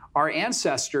 our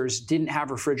ancestors didn't have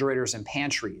refrigerators and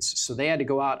pantries, so they had to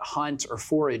go out, hunt, or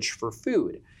forage for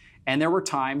food. And there were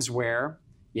times where,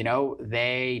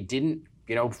 they didn't,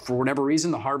 for whatever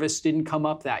reason, the harvest didn't come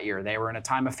up that year. They were in a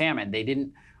time of famine. They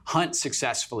didn't hunt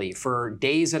successfully for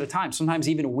days at a time, sometimes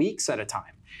even weeks at a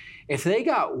time. If they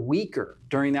got weaker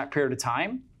during that period of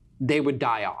time, they would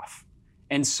die off.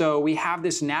 And so we have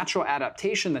this natural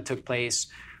adaptation that took place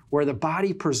where the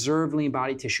body preserved lean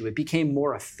body tissue. It became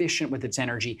more efficient with its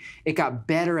energy. It got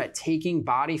better at taking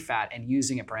body fat and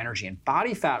using it for energy. And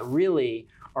body fat, really,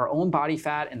 our own body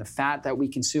fat and the fat that we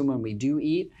consume when we do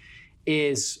eat,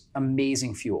 is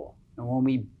amazing fuel. And when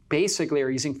we basically are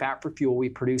using fat for fuel, we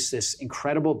produce this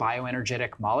incredible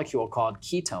bioenergetic molecule called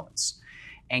ketones.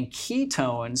 And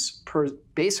ketones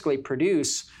basically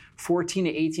produce 14 to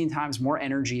 18 times more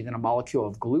energy than a molecule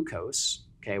of glucose,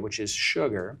 okay, which is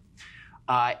sugar.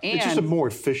 And it's just a more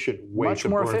efficient way to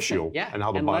burn fuel, and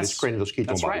how the body's creating those ketone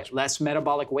bodies. That's right, less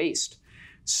metabolic waste.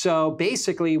 So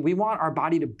basically, we want our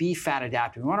body to be fat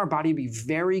adapted. We want our body to be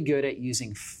very good at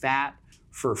using fat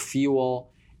for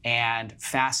fuel, and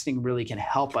fasting really can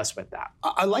help us with that.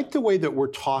 I like the way that we're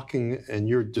talking and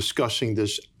you're discussing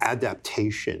this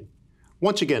adaptation.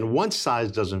 Once again, one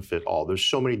size doesn't fit all. There's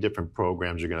so many different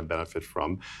programs you're going to benefit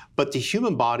from, but the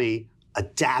human body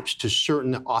adapts to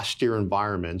certain austere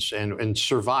environments and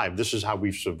survive. This is how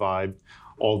we've survived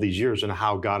all these years and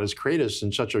how God has created us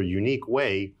in such a unique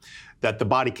way that the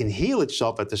body can heal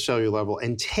itself at the cellular level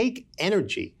and take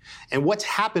energy. And what's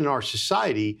happened in our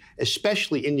society,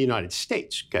 especially in the United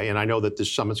States, okay? And I know that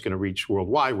this summit's going to reach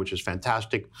worldwide, which is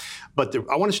fantastic. But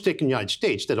I want to stick in the United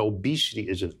States that obesity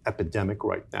is an epidemic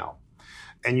right now.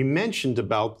 And you mentioned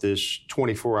about this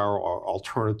 24-hour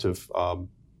alternative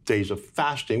days of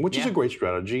fasting, which is a great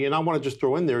strategy. And I want to just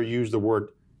throw in there, use the word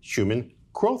human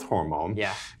growth hormone.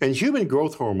 Yeah. And human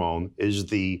growth hormone is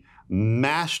the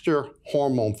master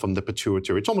hormone from the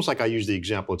pituitary. It's almost like I use the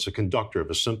example, it's a conductor of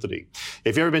a symphony.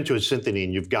 If you've ever been to a symphony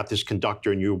and you've got this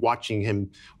conductor and you're watching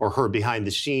him or her behind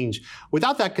the scenes,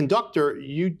 without that conductor,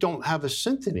 you don't have a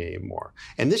symphony anymore.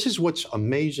 And this is what's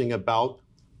amazing about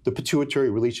the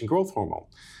pituitary releasing growth hormone.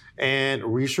 And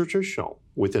research has shown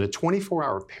within a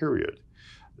 24-hour period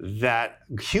that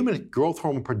human growth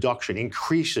hormone production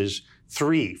increases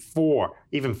 3, 4,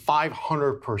 even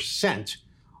 500%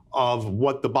 of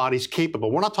what the body's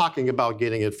capable. We're not talking about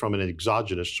getting it from an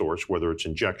exogenous source, whether it's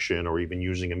injection or even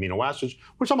using amino acids,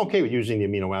 which I'm okay with using the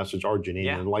amino acids, arginine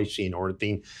and lysine,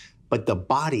 ornithine, but the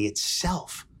body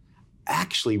itself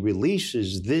actually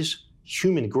releases this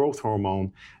human growth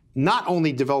hormone, not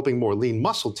only developing more lean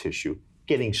muscle tissue,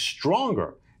 getting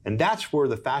stronger. And that's where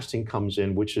the fasting comes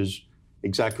in, which is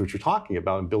exactly what you're talking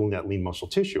about, and building that lean muscle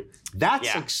tissue.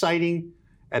 That's exciting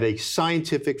at a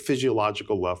scientific,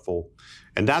 physiological level.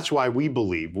 And that's why we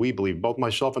believe, both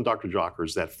myself and Dr.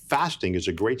 Jockers, that fasting is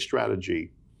a great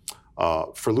strategy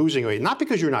for losing weight. Not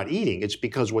because you're not eating, it's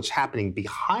because what's happening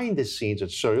behind the scenes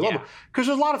at cellular level. Because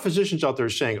there's a lot of physicians out there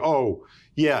saying, oh,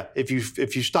 yeah, if you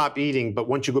stop eating, but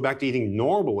once you go back to eating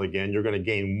normal again, you're going to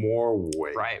gain more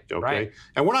weight. Right, okay? right.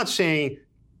 And we're not saying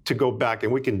to go back,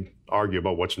 and we can argue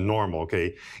about what's normal,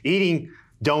 okay? Eating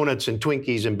donuts and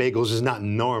Twinkies and bagels is not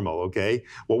normal, okay?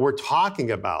 What we're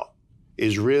talking about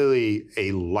is really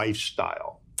a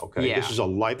lifestyle, okay? Yeah. This is a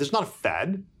life, this is not a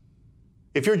fad.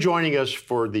 If you're joining us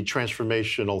for the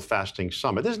Transformational Fasting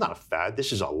Summit, this is not a fad,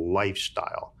 this is a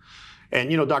lifestyle. And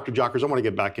Dr. Jockers, I want to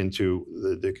get back into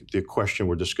the question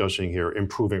we're discussing here,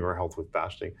 improving our health with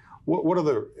fasting. What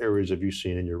other areas have you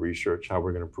seen in your research, how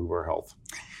we're going to improve our health?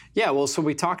 Yeah, well, so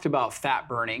we talked about fat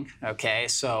burning, okay?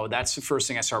 So that's the first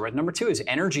thing I start with. Number two is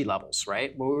energy levels,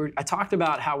 right? Well, I talked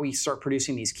about how we start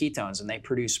producing these ketones and they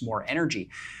produce more energy.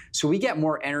 So we get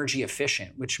more energy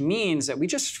efficient, which means that we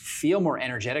just feel more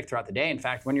energetic throughout the day. In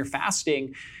fact, when you're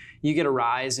fasting, you get a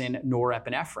rise in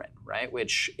norepinephrine, right?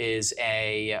 Which is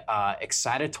a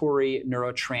excitatory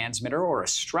neurotransmitter or a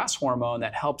stress hormone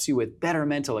that helps you with better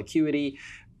mental acuity,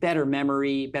 better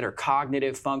memory, better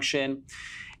cognitive function.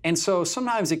 And so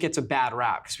sometimes it gets a bad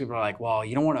rap because people are like, well,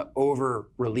 you don't want to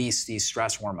over-release these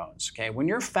stress hormones, okay? When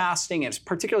you're fasting, and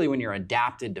particularly when you're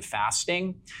adapted to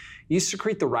fasting, you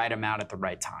secrete the right amount at the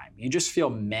right time. You just feel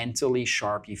mentally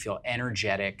sharp, you feel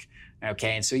energetic,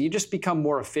 okay? And so you just become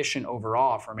more efficient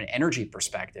overall from an energy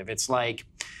perspective. It's like,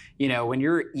 when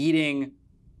you're eating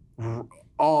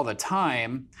all the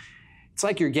time, it's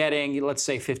like you're getting, let's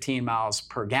say, 15 miles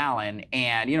per gallon,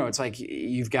 and it's like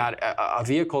you've got a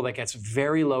vehicle that gets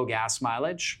very low gas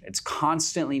mileage. It's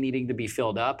constantly needing to be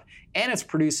filled up, and it's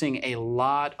producing a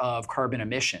lot of carbon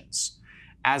emissions,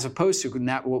 as opposed to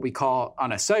what we call,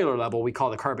 on a cellular level, we call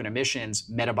the carbon emissions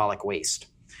metabolic waste.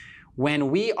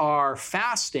 When we are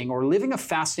fasting or living a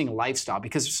fasting lifestyle,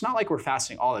 because it's not like we're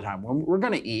fasting all the time, we're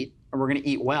going to eat, and we're going to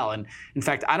eat well. And in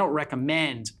fact, I don't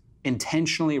recommend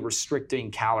intentionally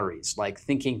restricting calories, like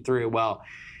thinking through, well,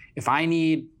 if I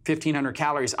need 1,500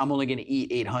 calories, I'm only going to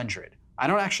eat 800. I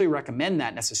don't actually recommend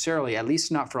that necessarily, at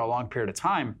least not for a long period of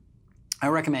time. I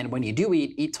recommend when you do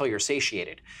eat till you're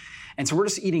satiated. And so we're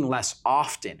just eating less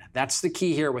often. That's the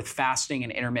key here with fasting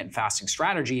and intermittent fasting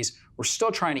strategies. We're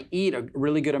still trying to eat a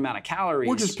really good amount of calories.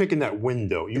 We're just picking that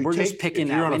window. Just picking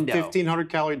that window. If you're on a 1,500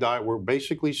 calorie diet, we're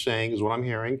basically saying, is what I'm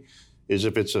hearing, is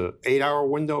if it's an 8-hour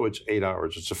window, it's 8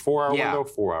 hours. It's a 4-hour window,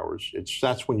 4 hours.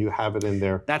 That's when you have it in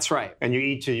there. That's right. And you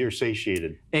eat till you're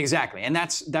satiated. Exactly, and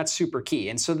that's super key.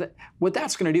 And so what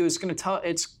that's going to do is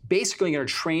it's basically going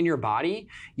to train your body,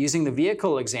 using the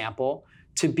vehicle example,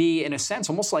 to be, in a sense,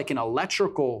 almost like an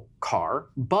electrical car,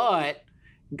 but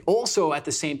also at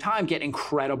the same time get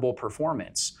incredible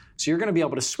performance. So you're going to be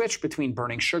able to switch between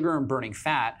burning sugar and burning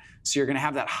fat. So you're going to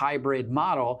have that hybrid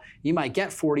model. You might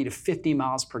get 40 to 50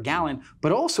 miles per gallon,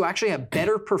 but also actually have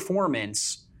better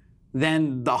performance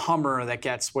than the Hummer that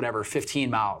gets 15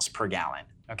 miles per gallon.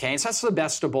 Okay, so that's the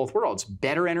best of both worlds: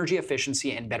 better energy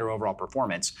efficiency and better overall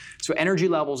performance. So energy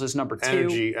levels is number 2.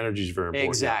 Energy is very important.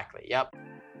 Exactly. Yep.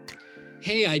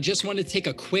 Hey, I just wanted to take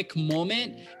a quick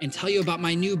moment and tell you about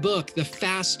my new book, The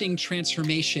Fasting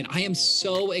Transformation. I am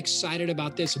so excited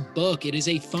about this book. It is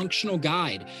a functional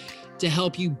guide to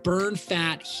help you burn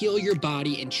fat, heal your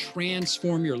body, and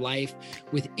transform your life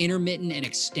with intermittent and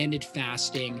extended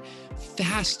fasting.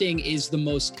 Fasting is the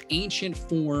most ancient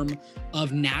form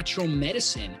of natural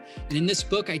medicine. And in this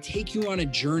book, I take you on a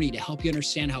journey to help you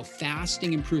understand how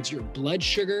fasting improves your blood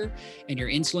sugar and your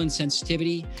insulin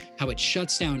sensitivity, how it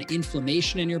shuts down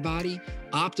inflammation in your body,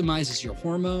 optimizes your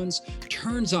hormones,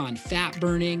 turns on fat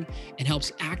burning, and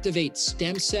helps activate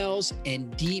stem cells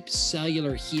and deep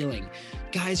cellular healing.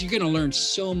 Guys, you're going to learn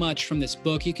so much from this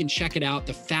book. You can check it out,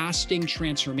 The Fasting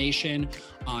Transformation,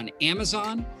 on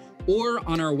Amazon or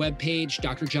on our webpage,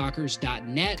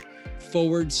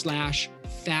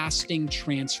 drjockers.net/fasting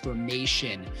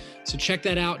transformation. So check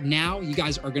that out now. You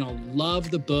guys are going to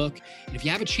love the book. And if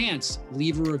you have a chance,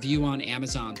 leave a review on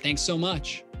Amazon. Thanks so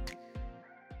much.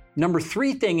 Number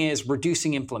 3 thing is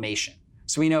reducing inflammation.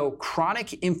 So we know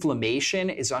chronic inflammation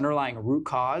is underlying root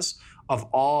cause of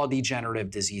all degenerative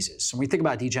diseases. So when we think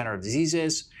about degenerative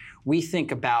diseases, we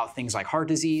think about things like heart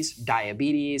disease,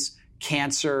 diabetes,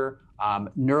 cancer,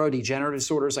 neurodegenerative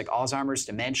disorders like Alzheimer's,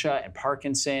 dementia, and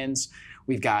Parkinson's.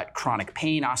 We've got chronic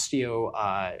pain,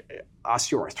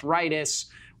 osteoarthritis.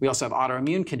 We also have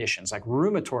autoimmune conditions like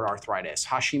rheumatoid arthritis,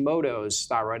 Hashimoto's,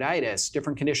 thyroiditis,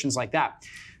 different conditions like that.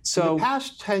 So in the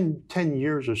past 10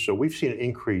 years or so, we've seen an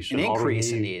increase in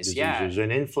autoimmune diseases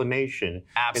and inflammation.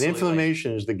 Absolutely. And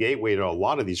inflammation is the gateway to a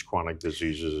lot of these chronic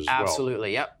diseases as well.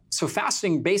 Absolutely, yep. So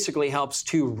fasting basically helps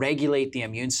to regulate the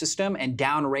immune system and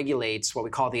down-regulates what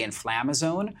we call the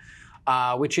inflammasome,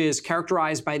 which is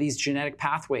characterized by these genetic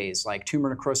pathways like tumor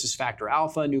necrosis factor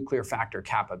alpha, nuclear factor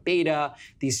kappa beta,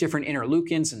 these different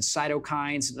interleukins and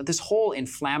cytokines, this whole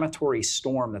inflammatory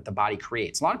storm that the body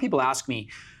creates. A lot of people ask me,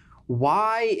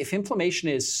 why, if inflammation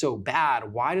is so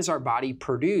bad, why does our body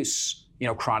produce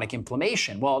chronic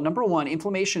inflammation? Well, number one,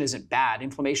 inflammation isn't bad.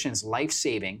 Inflammation is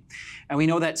life-saving. And we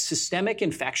know that systemic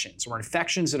infections, or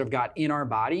infections that have got in our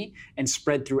body and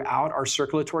spread throughout our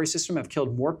circulatory system, have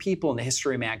killed more people in the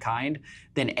history of mankind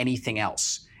than anything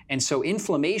else. And so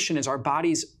inflammation is our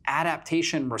body's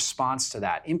adaptation response to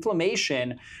that.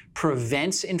 Inflammation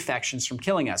prevents infections from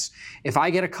killing us. If I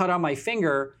get a cut on my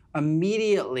finger,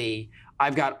 immediately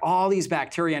I've got all these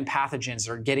bacteria and pathogens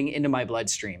that are getting into my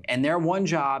bloodstream, and their one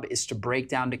job is to break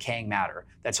down decaying matter.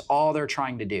 That's all they're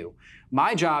trying to do.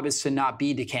 My job is to not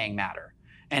be decaying matter.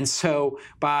 And so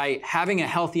by having a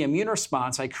healthy immune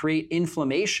response, I create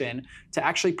inflammation to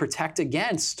actually protect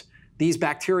against these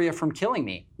bacteria from killing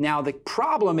me. Now, the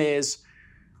problem is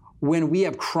when we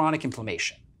have chronic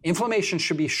inflammation. Inflammation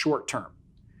should be short term.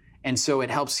 And so it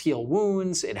helps heal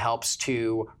wounds, it helps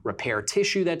to repair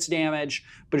tissue that's damaged,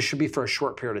 but it should be for a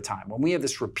short period of time. When we have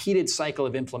this repeated cycle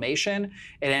of inflammation,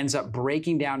 it ends up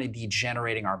breaking down and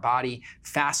degenerating our body.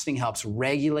 Fasting helps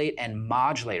regulate and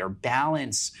modulate or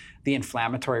balance the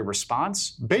inflammatory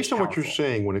response. Based on what you're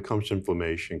saying when it comes to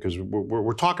inflammation, because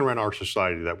we're talking around our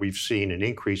society that we've seen an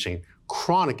increasing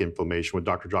chronic inflammation, what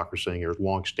Dr. Jocker is saying here is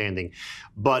long-standing,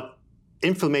 but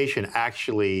inflammation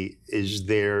actually is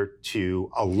there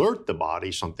to alert the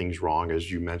body something's wrong,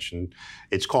 as you mentioned.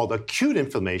 It's called acute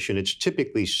inflammation. It's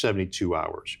typically 72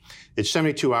 hours. It's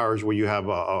 72 hours where you have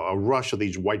a rush of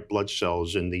these white blood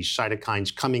cells and these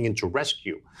cytokines coming in to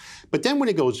rescue. But then when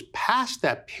it goes past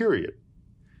that period,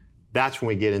 that's when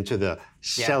we get into the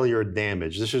cellular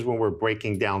damage. This is when we're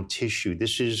breaking down tissue.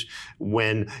 This is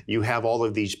when you have all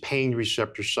of these pain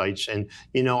receptor sites. And,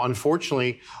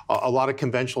 unfortunately, a lot of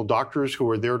conventional doctors who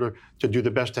are there to do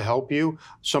the best to help you,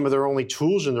 some of their only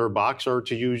tools in their box are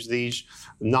to use these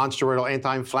non-steroidal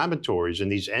anti-inflammatories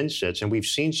and these NSAIDs. And we've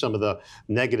seen some of the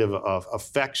negative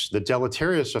effects, the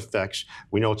deleterious effects.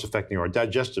 We know it's affecting our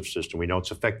digestive system. We know it's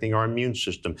affecting our immune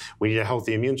system. We need a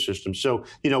healthy immune system. So,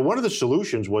 one of the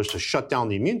solutions was to shut down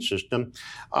the immune system.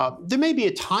 There may be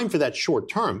a time for that short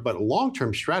term, but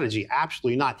long-term strategy,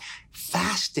 absolutely not.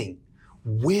 Fasting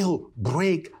will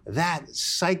break that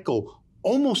cycle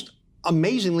almost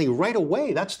amazingly right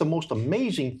away. That's the most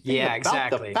amazing thing about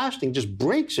the fasting, just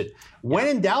breaks it. When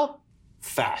in doubt,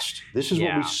 fast. This is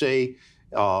what we say.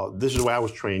 This is the way I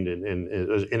was trained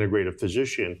as an integrative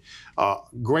physician.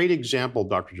 Great example,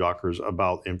 Dr. Jockers,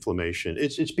 about inflammation.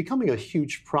 It's becoming a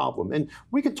huge problem, and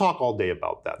we could talk all day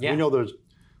about that. We know there's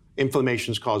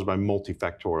inflammation is caused by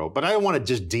multifactorial, but I don't want to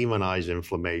just demonize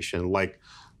inflammation like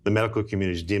the medical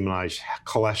communities demonize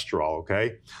cholesterol,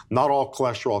 okay? Not all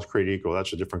cholesterol is created equal.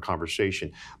 That's a different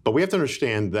conversation. But we have to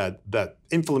understand that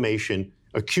inflammation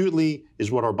acutely is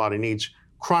what our body needs.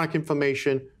 Chronic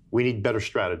inflammation, we need better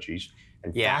strategies.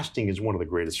 And fasting is one of the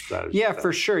greatest strategies. Yeah,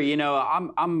 for sure.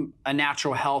 I'm a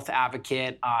natural health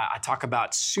advocate. I talk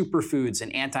about superfoods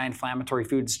and anti-inflammatory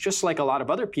foods, just like a lot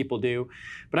of other people do.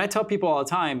 But I tell people all the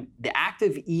time, the act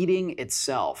of eating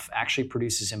itself actually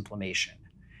produces inflammation.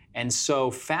 And so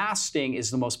fasting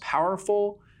is the most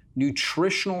powerful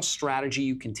nutritional strategy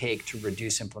you can take to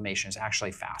reduce inflammation is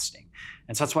actually fasting.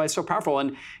 And so that's why it's so powerful.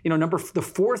 And the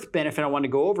fourth benefit I want to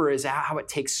go over is how it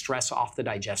takes stress off the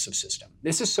digestive system.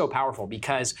 This is so powerful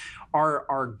because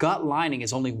our gut lining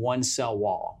is only one cell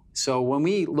wall. So when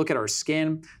we look at our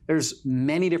skin, there's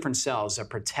many different cells that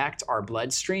protect our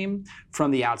bloodstream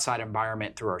from the outside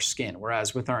environment through our skin.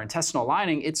 Whereas with our intestinal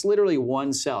lining, it's literally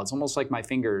one cell. It's almost like my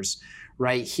fingers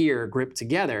right here gripped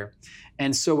together.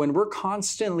 And so when we're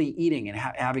constantly eating and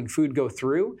having food go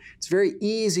through, it's very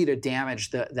easy to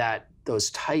damage those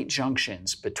tight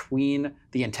junctions between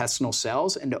the intestinal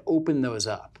cells and to open those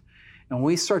up. And when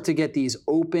we start to get these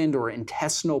opened or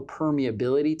intestinal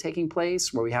permeability taking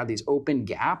place, where we have these open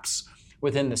gaps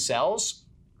within the cells,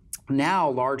 now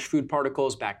large food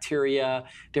particles, bacteria,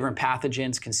 different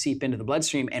pathogens can seep into the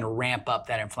bloodstream and ramp up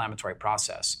that inflammatory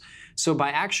process. So by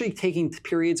actually taking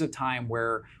periods of time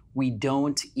where we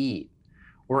don't eat,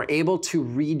 we're able to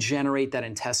regenerate that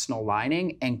intestinal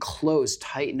lining and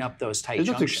tighten up those tight junctions.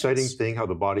 Isn't it an exciting thing how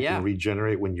the body can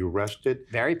regenerate when you rest it?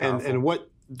 Very powerful. And what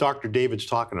Dr. David's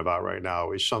talking about right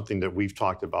now is something that we've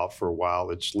talked about for a while.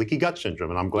 It's leaky gut syndrome.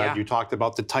 And I'm glad you talked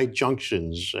about the tight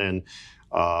junctions and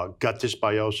gut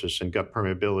dysbiosis and gut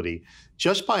permeability.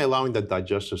 Just by allowing the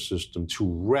digestive system to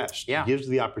rest gives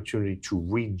the opportunity to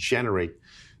regenerate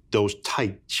those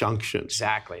tight junctions.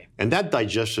 Exactly. And that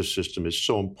digestive system is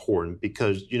so important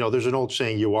because, there's an old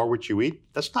saying, you are what you eat.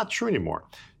 That's not true anymore.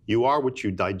 You are what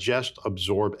you digest,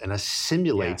 absorb, and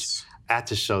assimilate at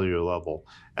the cellular level.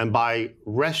 And by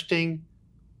resting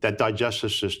that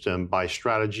digestive system by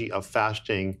strategy of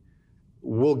fasting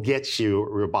will get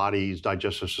your body's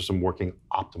digestive system working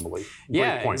optimally.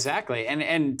 Yeah, exactly.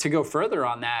 And to go further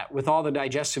on that, with all the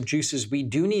digestive juices we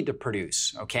do need to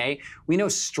produce, okay? We know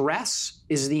stress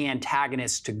is the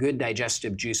antagonist to good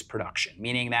digestive juice production,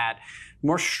 meaning that the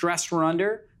more stress we're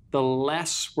under, the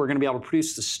less we're going to be able to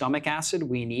produce the stomach acid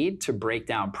we need to break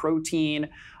down protein,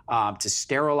 to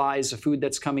sterilize the food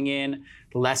that's coming in,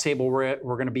 the less able we're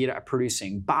going to be at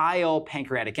producing bile,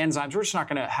 pancreatic enzymes. We're just not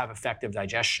going to have effective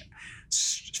digestion.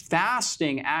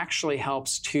 Fasting actually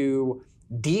helps to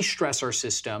de-stress our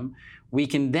system. We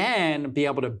can then be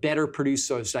able to better produce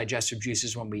those digestive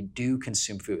juices when we do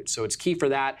consume food. So it's key for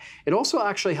that. It also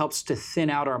actually helps to thin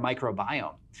out our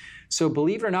microbiome. So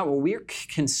believe it or not, when we're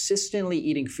consistently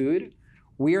eating food,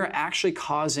 we are actually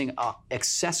causing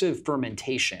excessive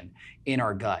fermentation in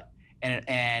our gut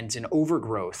and an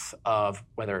overgrowth of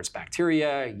whether it's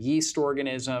bacteria, yeast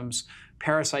organisms,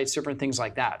 parasites, different things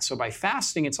like that. So by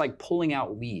fasting, it's like pulling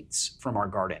out weeds from our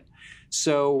garden.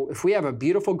 So if we have a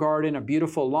beautiful garden, a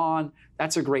beautiful lawn,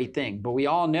 that's a great thing. But we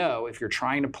all know if you're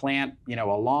trying to plant, a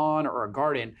lawn or a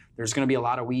garden, there's going to be a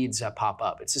lot of weeds that pop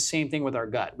up. It's the same thing with our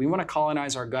gut. We want to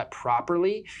colonize our gut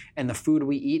properly, and the food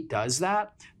we eat does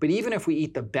that. But even if we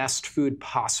eat the best food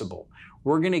possible,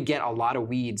 we're going to get a lot of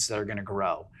weeds that are going to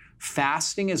grow.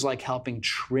 Fasting is like helping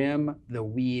trim the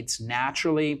weeds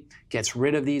naturally, gets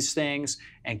rid of these things,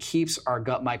 and keeps our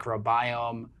gut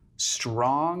microbiome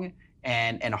strong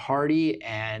and hardy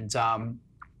and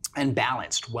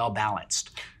balanced, well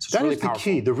balanced. So that really is the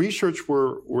key. The research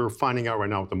we're finding out right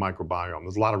now with the microbiome.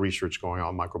 There's a lot of research going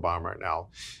on microbiome right now.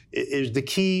 The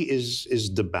key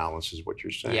is the balance, is what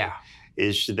you're saying. Yeah.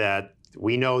 Is that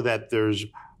we know that there's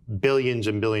billions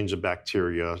and billions of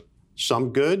bacteria.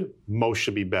 Some good, most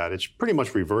should be bad. It's pretty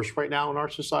much reversed right now in our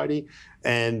society.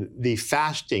 And the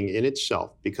fasting in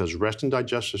itself, because rest and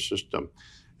digestive system,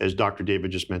 as Dr.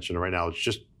 David just mentioned right now, it's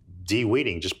just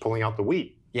de-weeding, just pulling out the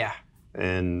wheat. Yeah.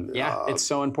 And it's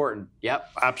so important. Yep.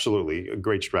 Absolutely. A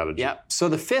great strategy. Yep. So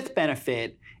the fifth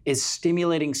benefit is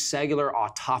stimulating cellular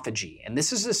autophagy. And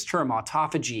this is this term,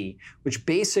 autophagy, which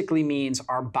basically means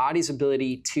our body's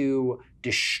ability to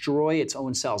destroy its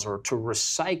own cells or to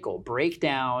recycle, break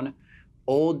down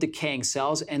old decaying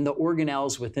cells and the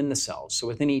organelles within the cells. So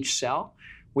within each cell,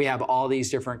 we have all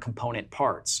these different component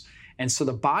parts. And so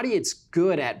the body, it's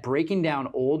good at breaking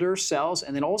down older cells,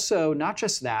 and then also not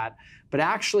just that, but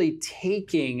actually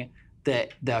taking the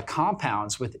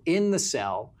compounds within the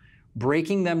cell,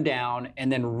 breaking them down,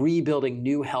 and then rebuilding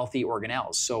new healthy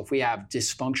organelles. So if we have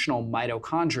dysfunctional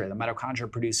mitochondria, the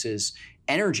mitochondria produces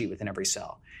energy within every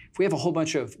cell. If we have a whole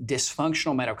bunch of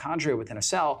dysfunctional mitochondria within a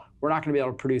cell, we're not going to be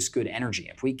able to produce good energy.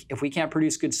 If we can't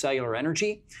produce good cellular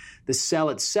energy, the cell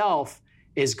itself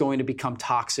is going to become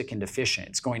toxic and deficient.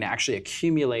 It's going to actually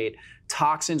accumulate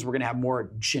toxins. We're going to have more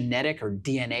genetic or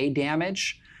DNA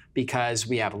damage because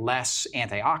we have less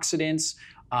antioxidants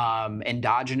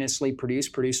endogenously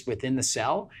produced within the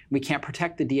cell. We can't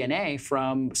protect the DNA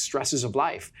from stresses of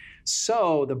life.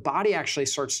 So the body actually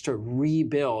starts to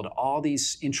rebuild all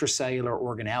these intracellular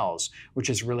organelles, which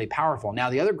is really powerful. Now,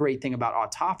 the other great thing about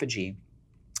autophagy,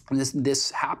 and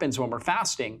this happens when we're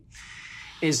fasting,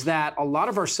 is that a lot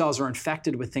of our cells are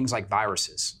infected with things like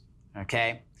viruses,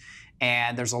 okay?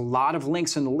 And there's a lot of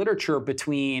links in the literature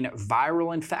between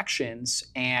viral infections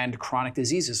and chronic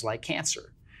diseases like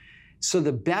cancer. So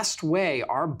the best way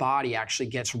our body actually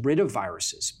gets rid of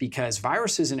viruses, because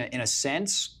viruses in a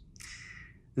sense,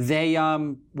 we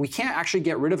can't actually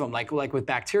get rid of them. Like with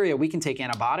bacteria, we can take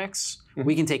antibiotics,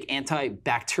 we can take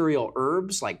antibacterial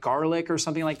herbs like garlic or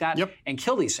something like that, and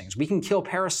kill these things. We can kill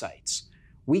parasites.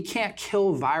 We can't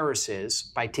kill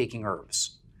viruses by taking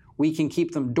herbs. We can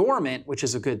keep them dormant, which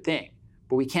is a good thing,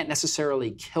 but we can't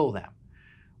necessarily kill them.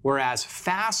 Whereas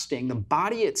fasting, the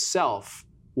body itself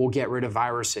will get rid of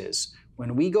viruses.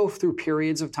 When we go through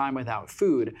periods of time without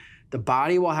food, the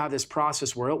body will have this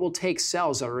process where it will take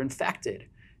cells that are infected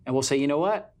and will say, you know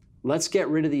what? Let's get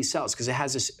rid of these cells because it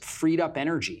has this freed up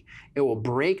energy. It will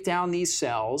break down these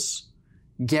cells,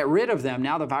 get rid of them.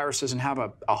 Now the virus doesn't have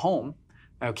a home.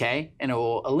 Okay, and it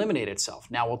will eliminate itself.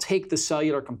 Now we'll take the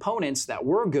cellular components that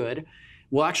were good,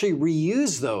 we'll actually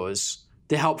reuse those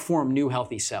to help form new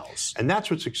healthy cells. And that's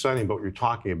what's exciting about what you're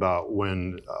talking about.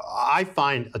 When I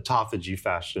find autophagy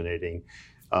fascinating,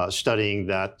 studying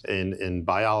that in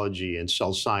biology and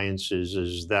cell sciences,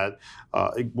 is that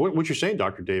what you're saying,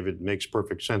 Dr. David, makes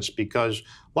perfect sense, because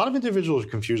a lot of individuals are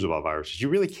confused about viruses. You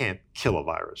really can't kill a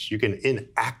virus. You can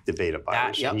inactivate a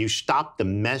virus, and you stop the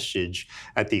message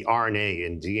at the RNA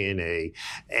and DNA.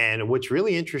 And what's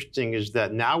really interesting is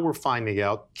that now we're finding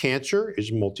out cancer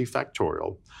is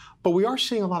multifactorial, but we are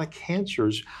seeing a lot of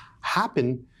cancers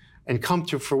happen and come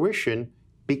to fruition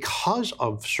because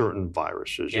of certain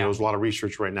viruses. There's a lot of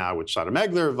research right now with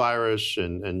cytomegalovirus virus,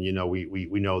 and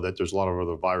we know that there's a lot of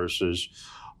other viruses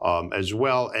as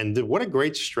well. And what a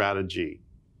great strategy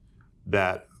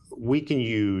that we can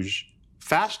use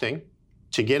fasting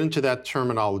to get into that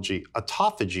terminology,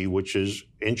 autophagy, which is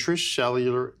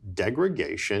intracellular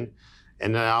degradation,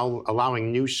 and now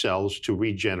allowing new cells to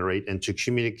regenerate and to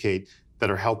communicate that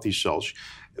are healthy cells.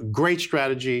 Great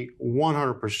strategy,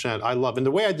 100%. I love it. And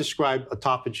the way I describe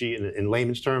autophagy in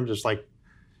layman's terms is like,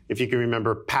 if you can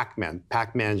remember Pac-Man.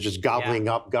 Pac-Man is just gobbling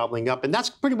up. And that's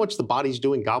pretty much the body's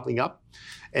doing, gobbling up.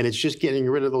 And it's just getting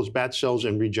rid of those bad cells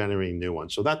and regenerating new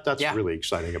ones. So that's really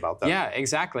exciting about that. Yeah,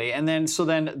 exactly. And then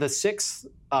the sixth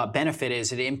benefit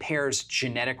is it impairs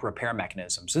genetic repair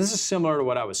mechanisms. So this is similar to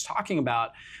what I was talking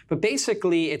about, but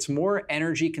basically it's more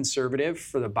energy conservative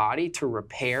for the body to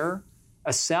repair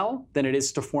a cell than it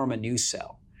is to form a new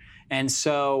cell. And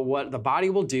so what the body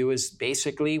will do is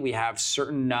basically we have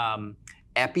certain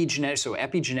epigenetics. So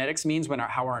epigenetics means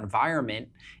how our environment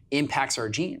impacts our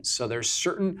genes. So there's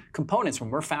certain components when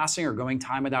we're fasting or going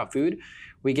time without food,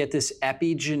 we get this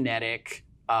epigenetic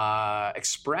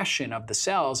expression of the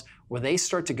cells where they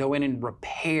start to go in and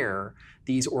repair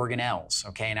these organelles,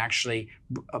 okay, and actually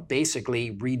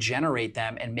basically regenerate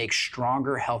them and make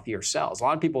stronger, healthier cells. A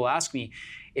lot of people ask me,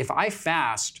 if I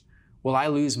fast, will I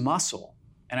lose muscle?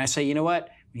 And I say, you know what?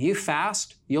 When you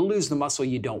fast, you'll lose the muscle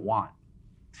you don't want.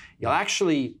 You'll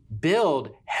actually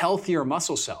build healthier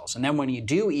muscle cells. And then when you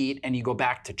do eat and you go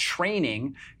back to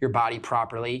training your body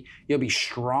properly, you'll be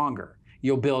stronger.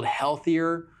 You'll build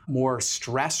healthier, more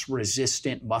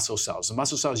stress-resistant muscle cells, the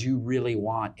muscle cells you really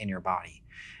want in your body.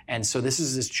 And so this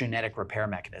is this genetic repair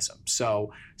mechanism.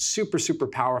 So super, super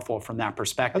powerful from that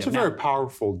perspective. That's a very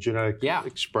powerful genetic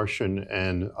expression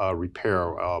and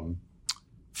repair.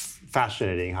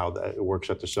 Fascinating how that works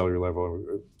at the cellular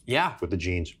level with the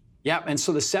genes. Yeah, and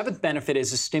so the seventh benefit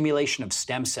is the stimulation of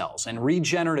stem cells and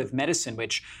regenerative medicine,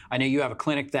 which I know you have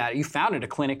you founded a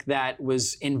clinic that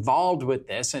was involved with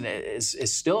this and is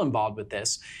still involved with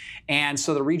this. And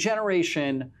so the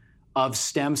regeneration of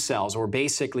stem cells, or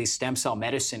basically stem cell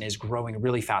medicine, is growing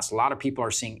really fast. A lot of people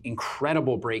are seeing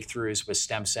incredible breakthroughs with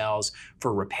stem cells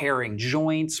for repairing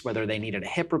joints, whether they needed a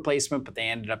hip replacement, but they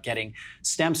ended up getting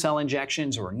stem cell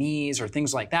injections or knees or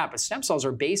things like that. But stem cells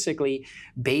are basically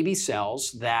baby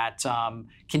cells that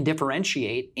can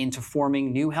differentiate into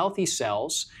forming new healthy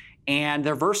cells, and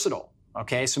they're versatile.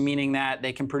 Okay, so meaning that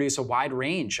they can produce a wide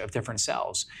range of different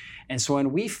cells. And so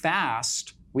when we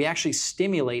fast, we actually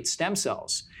stimulate stem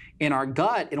cells. In our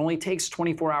gut, it only takes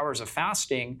 24 hours of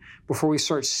fasting before we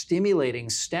start stimulating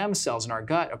stem cells in our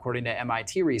gut, according to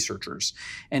MIT researchers.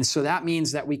 And so that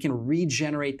means that we can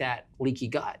regenerate that leaky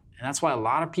gut. And that's why a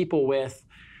lot of people with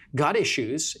gut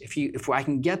issues, if I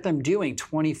can get them doing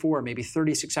 24, maybe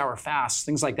 36-hour fasts,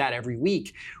 things like that every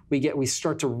week, we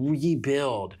start to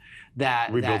rebuild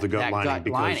the gut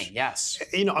lining. Yes.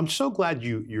 You know, I'm so glad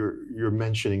you're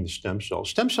mentioning the stem cells.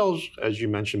 Stem cells, as you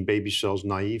mentioned, baby cells,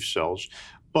 naive cells.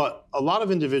 But a lot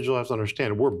of individuals have to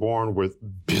understand we're born with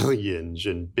billions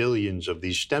and billions of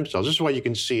these stem cells. This is why you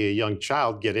can see a young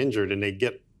child get injured and they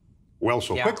get well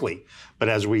so quickly. But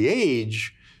as we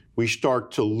age, we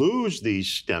start to lose these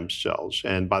stem cells.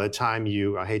 And by the time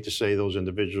I hate to say those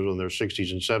individuals in their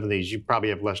 60s and 70s, you probably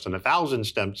have less than 1,000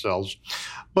 stem cells.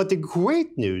 But the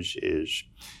great news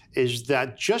is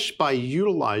that just by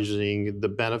utilizing the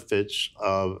benefits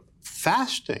of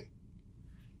fasting,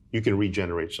 you can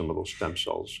regenerate some of those stem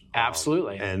cells.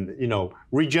 Absolutely. And, you know,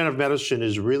 regenerative medicine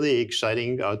is really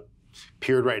exciting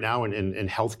period right now in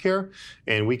healthcare.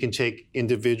 And we can take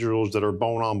individuals that are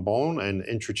bone on bone and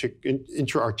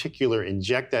intra-articular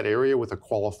inject that area with a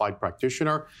qualified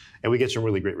practitioner, and we get some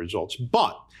really great results.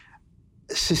 But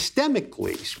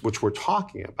systemically, which we're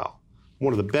talking about,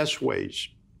 one of the best ways,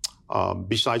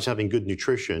 besides having good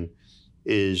nutrition,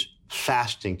 is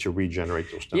fasting to regenerate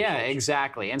those stem cells. Yeah,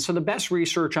 exactly. And so the best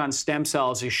research on stem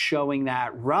cells is showing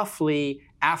that roughly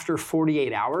after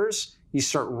 48 hours, you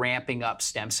start ramping up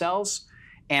stem cells.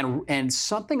 And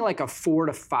something like a 4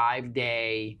 to 5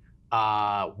 day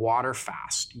water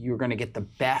fast, you're going to get the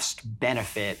best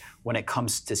benefit when it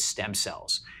comes to stem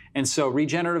cells. And so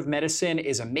regenerative medicine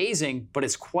is amazing, but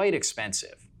it's quite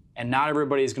expensive. And not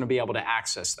everybody is going to be able to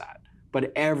access that.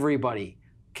 But everybody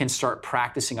can start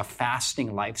practicing a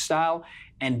fasting lifestyle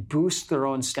and boost their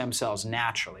own stem cells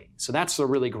naturally. So that's the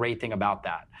really great thing about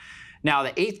that. Now,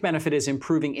 the eighth benefit is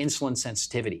improving insulin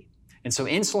sensitivity. And so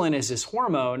insulin is this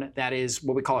hormone that is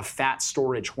what we call a fat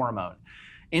storage hormone.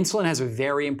 Insulin has a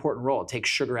very important role. It takes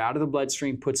sugar out of the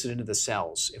bloodstream, puts it into the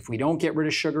cells. If we don't get rid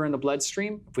of sugar in the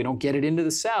bloodstream, if we don't get it into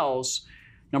the cells,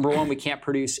 number one, we can't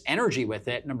produce energy with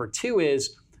it. Number two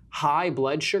is high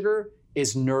blood sugar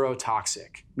is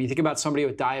neurotoxic. When you think about somebody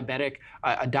with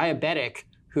a diabetic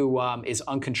who is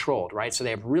uncontrolled, right? So they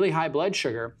have really high blood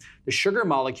sugar. The sugar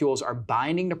molecules are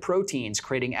binding to proteins,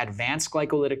 creating advanced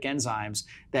glycolytic enzymes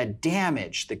that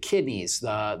damage the kidneys,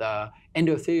 the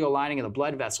endothelial lining of the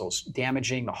blood vessels,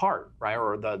 damaging the heart, right,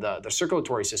 or the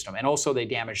circulatory system. And also they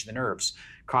damage the nerves,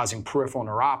 causing peripheral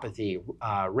neuropathy,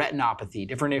 retinopathy,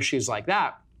 different issues like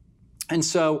that. And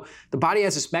so the body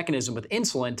has this mechanism with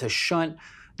insulin to shunt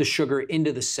the sugar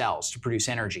into the cells to produce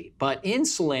energy. But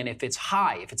insulin, if it's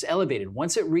high, if it's elevated,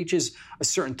 once it reaches a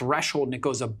certain threshold and it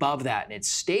goes above that and it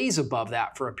stays above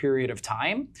that for a period of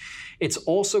time, it's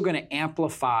also going to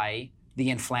amplify the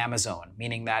inflammasome,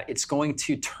 meaning that it's going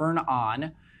to turn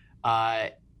on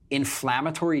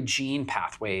inflammatory gene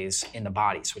pathways in the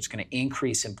body. So it's going to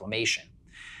increase inflammation.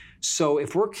 So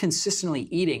if we're consistently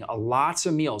eating lots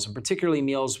of meals, and particularly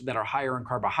meals that are higher in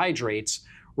carbohydrates,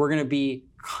 we're going to be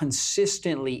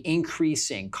consistently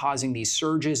increasing, causing these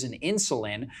surges in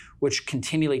insulin, which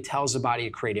continually tells the body to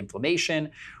create inflammation.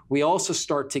 We also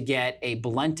start to get a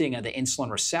blunting of the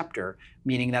insulin receptor,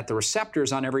 meaning that the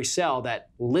receptors on every cell that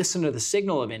listen to the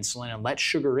signal of insulin and let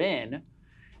sugar in,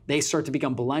 they start to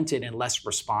become blunted and less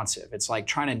responsive. It's like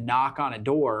trying to knock on a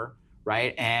door,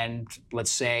 right? And let's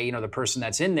say, the person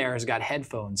that's in there has got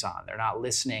headphones on. They're not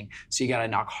listening. So you got to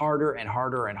knock harder and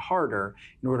harder and harder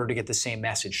in order to get the same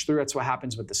message through. That's what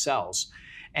happens with the cells.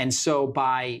 And so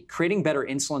by creating better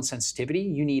insulin sensitivity,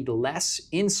 you need less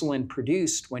insulin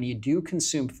produced when you do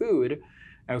consume food,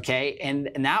 okay? And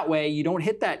that way you don't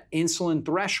hit that insulin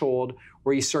threshold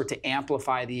where you start to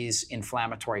amplify these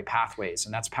inflammatory pathways,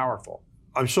 and that's powerful.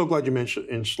 I'm so glad you mentioned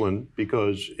insulin,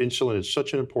 because insulin is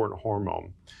such an important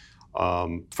hormone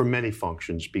for many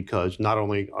functions, because not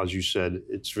only, as you said,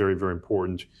 it's very, very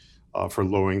important for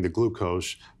lowering the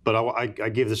glucose, but I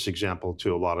give this example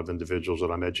to a lot of individuals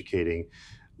that I'm educating,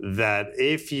 that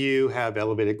if you have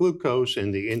elevated glucose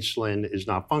and the insulin is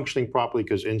not functioning properly,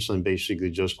 because insulin basically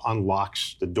just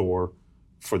unlocks the door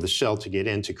for the cell to get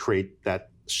in to create that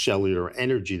cellular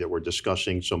energy that we're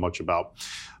discussing so much about.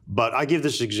 But I give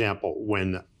this example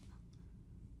when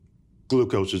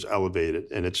glucose is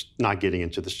elevated and it's not getting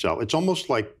into the cell. It's almost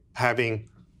like having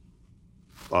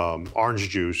orange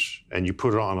juice and you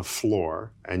put it on a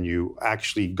floor and you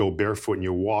actually go barefoot and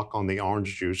you walk on the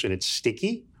orange juice and it's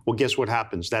sticky. Well, guess what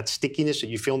happens? That stickiness that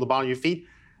you feel in the bottom of your feet,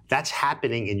 that's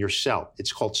happening in your cell.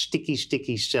 It's called sticky,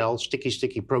 sticky cell, sticky,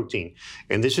 sticky protein.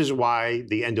 And this is why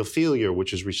the endothelium,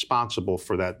 which is responsible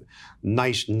for that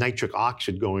nice nitric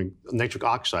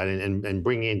oxide and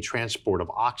bringing in transport of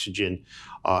oxygen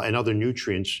and other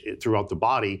nutrients throughout the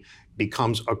body,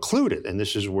 becomes occluded. And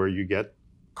this is where you get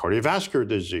cardiovascular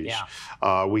disease.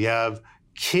 Yeah. We have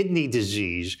kidney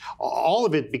disease. All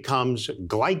of it becomes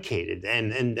glycated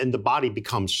and the body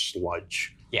becomes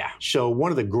sludge. Yeah. So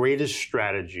one of the greatest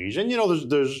strategies, and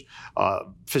there's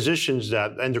physicians,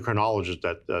 endocrinologists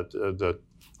that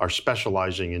are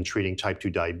specializing in treating type 2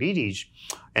 diabetes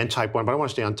and type 1, but I want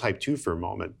to stay on type 2 for a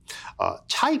moment.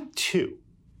 Type 2,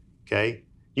 okay,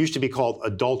 used to be called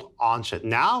adult onset.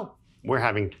 Now we're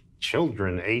having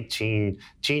children, 18,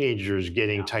 teenagers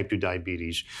getting type 2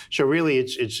 diabetes. So really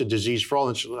it's a disease for all.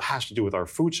 It has to do with our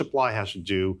food supply, has to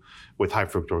do with high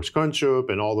fructose corn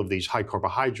syrup and all of these high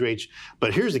carbohydrates.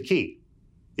 But here's the key.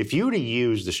 If you were to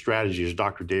use the strategies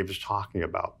Dr. Dave is talking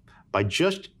about, by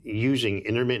just using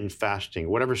intermittent fasting,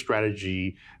 whatever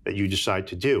strategy that you decide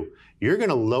to do, you're going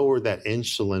to lower that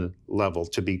insulin level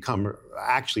to become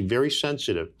actually very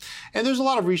sensitive. And there's a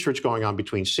lot of research going on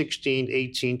between 16,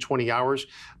 18, 20 hours,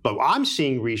 but I'm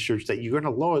seeing research that you're going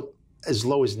to lower as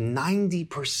low as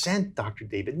 90%, Dr.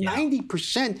 David,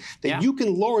 90% that you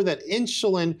can lower that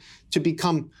insulin to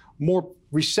become more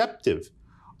receptive.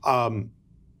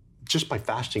 Just by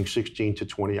fasting 16 to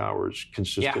 20 hours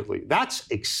consistently. Yeah. That's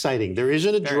exciting. There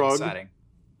isn't a drug. Exciting.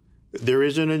 There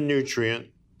isn't a nutrient.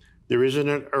 There isn't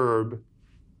an herb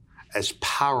as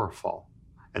powerful.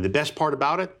 And the best part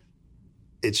about it,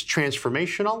 it's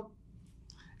transformational,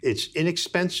 it's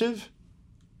inexpensive,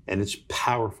 and it's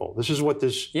powerful. This is what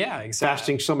this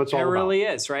fasting summit's all about. It really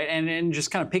is, right? And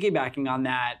just kind of piggybacking on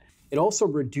that, it also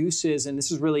reduces, and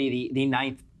this is really the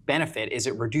ninth benefit, is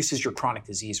it reduces your chronic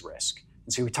disease risk.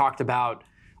 And so we talked about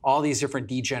all these different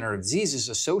degenerative diseases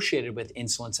associated with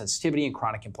insulin sensitivity and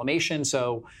chronic inflammation.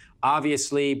 So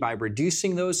obviously by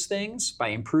reducing those things, by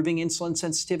improving insulin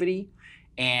sensitivity,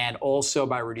 and also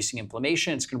by reducing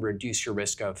inflammation, it's going to reduce your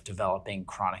risk of developing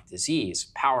chronic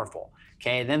disease. Powerful.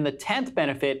 Okay, then the 10th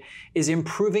benefit is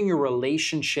improving your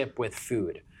relationship with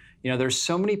food. There's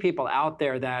so many people out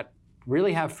there that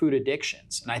really have food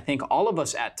addictions. And I think all of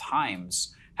us at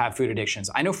times have food addictions.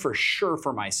 I know for sure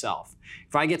for myself.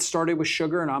 If I get started with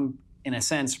sugar and I'm in a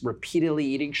sense, repeatedly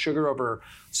eating sugar over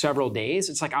several days,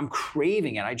 it's like I'm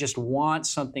craving it. I just want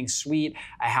something sweet.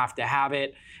 I have to have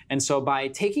it. And so by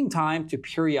taking time to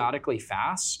periodically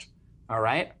fast, all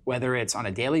right, whether it's on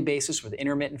a daily basis with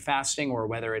intermittent fasting or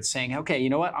whether it's saying, okay, you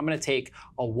know what, I'm going to take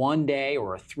a 1 day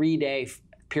or a 3 day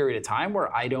period of time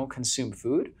where I don't consume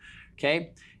food,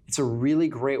 okay? It's a really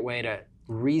great way to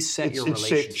reset your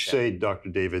relationship. It's safe to say, Dr.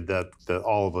 David, that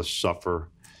all of us suffer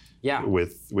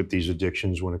with these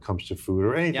addictions when it comes to food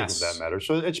or anything of that matter.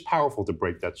 So it's powerful to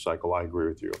break that cycle. I agree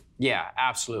with you. Yeah,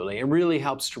 absolutely. It really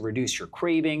helps to reduce your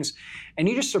cravings, and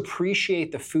you just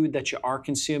appreciate the food that you are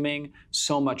consuming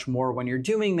so much more when you're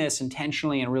doing this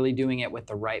intentionally and really doing it with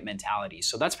the right mentality.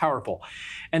 So that's powerful.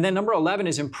 And then number 11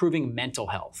 is improving mental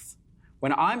health.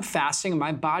 When I'm fasting,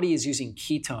 my body is using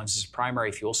ketones as a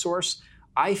primary fuel source.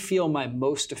 I feel my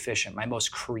most efficient, my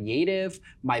most creative,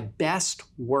 my best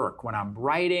work when I'm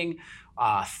writing,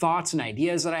 thoughts and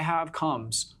ideas that I have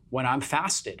comes when I'm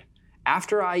fasted.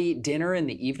 After I eat dinner in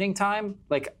the evening time,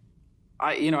 like,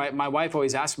 my wife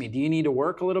always asks me, do you need to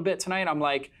work a little bit tonight? I'm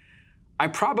like, I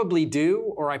probably do,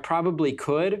 or I probably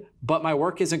could, but my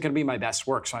work isn't going to be my best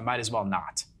work, so I might as well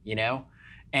not,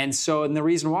 And the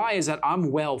reason why is that I'm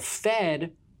well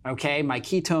fed, okay? My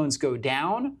ketones go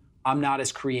down. I'm not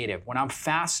as creative. When I'm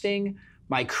fasting,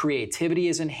 my creativity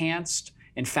is enhanced.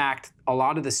 In fact, a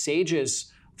lot of the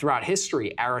sages throughout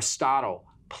history, Aristotle,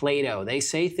 Plato, they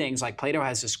say things like Plato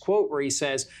has this quote where he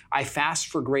says, I fast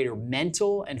for greater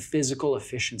mental and physical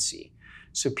efficiency.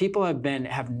 So people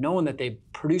have known that they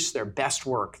produce their best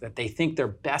work, that they think their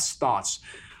best thoughts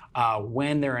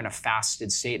when they're in a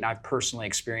fasted state. And I've personally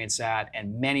experienced that,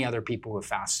 and many other people who have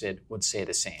fasted would say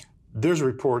the same. There's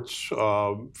reports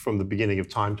from the beginning of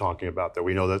time talking about that.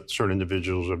 We know that certain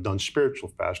individuals have done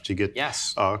spiritual fasts to get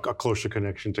a closer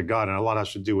connection to God. And a lot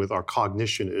has to do with our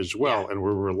cognition as well. Yeah. And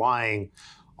we're relying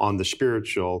on the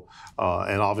spiritual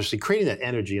and obviously creating that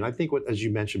energy. And I think, as you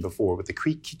mentioned before, with the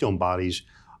ketone bodies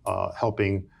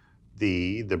helping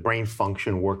the brain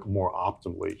function work more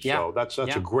optimally. Yeah. So that's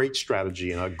a great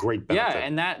strategy and a great benefit. Yeah,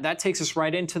 and that takes us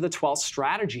right into the 12th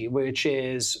strategy, which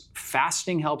is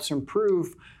fasting helps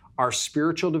improve our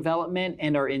spiritual development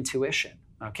and our intuition,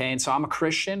 okay? And so I'm a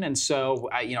Christian, and so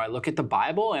I look at the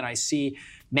Bible and I see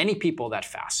many people that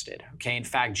fasted, okay? In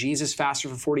fact, Jesus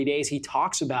fasted for 40 days. He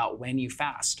talks about when you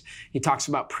fast. He talks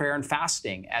about prayer and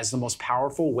fasting as the most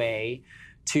powerful way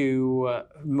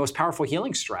most powerful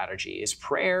healing strategy is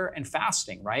prayer and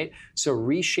fasting, right? So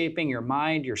reshaping your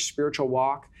mind, your spiritual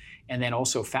walk, and then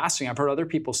also fasting. I've heard other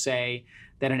people say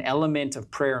that an element of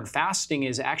prayer and fasting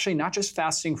is actually not just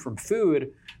fasting from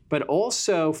food, but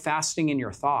also fasting in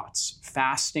your thoughts,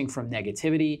 fasting from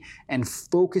negativity and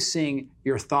focusing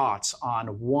your thoughts on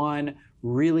one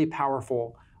really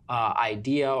powerful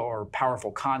idea or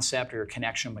powerful concept or your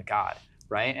connection with God,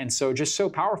 right? And so just so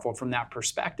powerful from that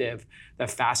perspective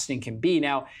that fasting can be.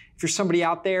 Now, if you're somebody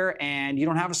out there and you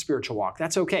don't have a spiritual walk,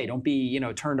 that's okay. Don't be,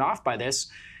 turned off by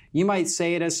this. You might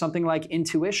say it as something like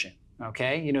intuition,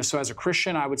 okay? So as a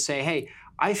Christian, I would say, hey,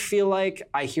 I feel like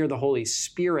I hear the Holy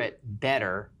Spirit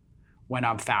better when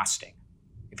I'm fasting.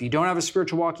 If you don't have a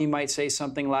spiritual walk, you might say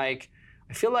something like,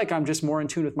 I feel like I'm just more in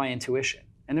tune with my intuition.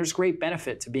 And there's great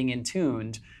benefit to being in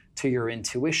tune to your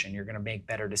intuition. You're going to make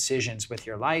better decisions with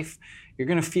your life. You're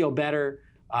going to feel better.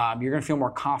 You're going to feel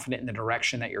more confident in the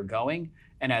direction that you're going.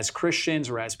 And as Christians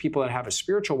or as people that have a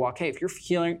spiritual walk, hey, if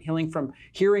you're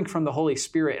hearing from the Holy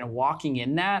Spirit and walking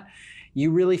in that,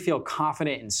 you really feel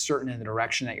confident and certain in the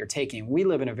direction that you're taking. We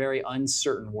live in a very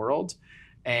uncertain world,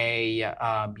 a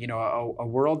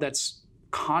world that's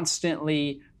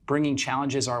constantly bringing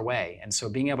challenges our way. And so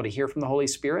being able to hear from the Holy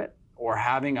Spirit or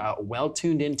having a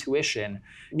well-tuned intuition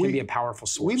can be a powerful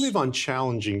source. We live on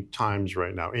challenging times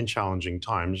right now, in challenging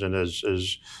times. And as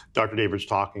Dr. David's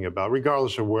talking about,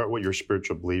 regardless of what your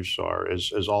spiritual beliefs are,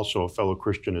 as also a fellow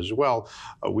Christian as well,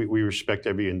 we respect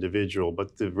every individual.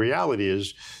 But the reality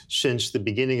is, since the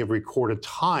beginning of recorded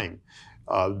time,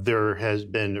 there has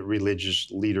been religious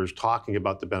leaders talking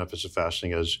about the benefits of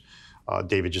fasting. As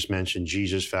David just mentioned,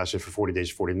 Jesus fasted for 40 days,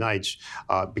 40 nights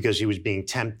because he was being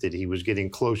tempted. He was getting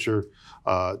closer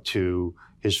to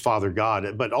his Father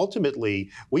God. But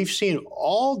ultimately, we've seen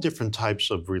all different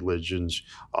types of religions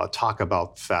talk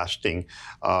about fasting.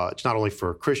 It's not only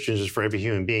for Christians, it's for every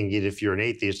human being. Even if you're an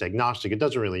atheist, agnostic, it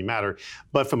doesn't really matter.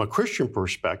 But from a Christian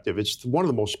perspective, it's one of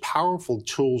the most powerful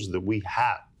tools that we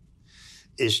have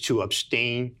is to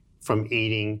abstain from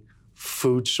eating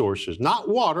food sources, not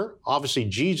water. Obviously,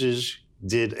 Jesus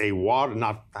did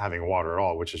not having water at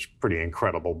all, which is pretty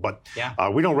incredible. But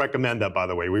we don't recommend that, by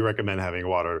the way. We recommend having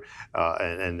water,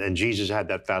 and Jesus had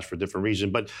that fast for a different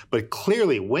reason. But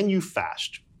clearly, when you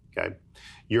fast, okay?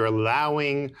 You're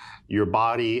allowing your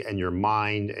body and your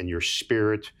mind and your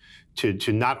spirit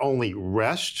to not only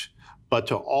rest, but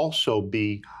to also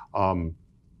be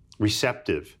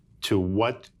receptive to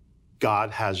what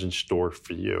God has in store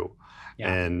for you.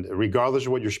 Yeah. And regardless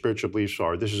of what your spiritual beliefs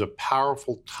are, this is a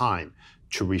powerful time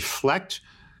to reflect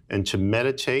and to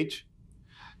meditate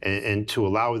and to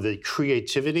allow the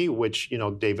creativity, which,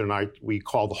 David and I, we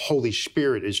call the Holy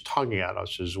Spirit is tugging at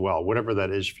us as well, whatever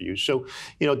that is for you. So,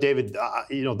 David,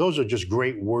 those are just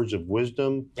great words of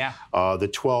wisdom. Yeah. The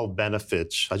 12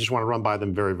 benefits, I just want to run by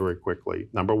them very, very quickly.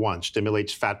 Number 1,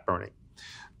 stimulates fat burning.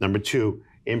 Number 2,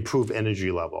 improve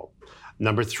energy level.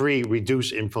 Number 3,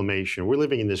 reduce inflammation. We're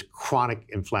living in this chronic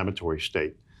inflammatory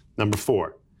state. Number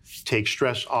 4, take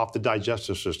stress off the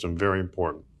digestive system, very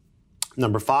important.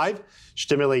 Number 5,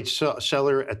 stimulates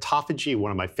cellular autophagy,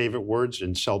 one of my favorite words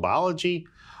in cell biology.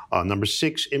 Number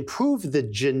 6, improve the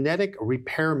genetic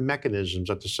repair mechanisms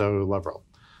at the cellular level.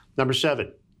 Number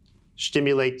 7,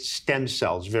 stimulate stem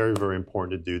cells, very, very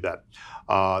important to do that.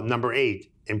 Number 8,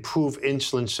 improve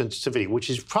insulin sensitivity, which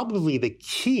is probably the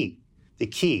key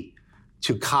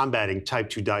to combating type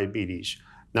 2 diabetes.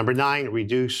 Number 9,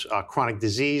 reduce chronic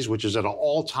disease, which is at an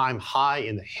all-time high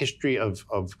in the history of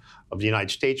the United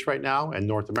States right now and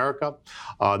North America.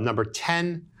 Number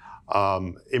 10,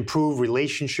 improve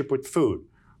relationship with food.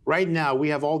 Right now, we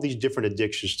have all these different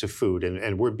addictions to food,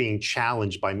 and we're being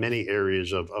challenged by many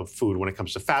areas of food when it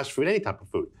comes to fast food, any type of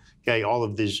food. Okay, all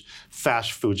of these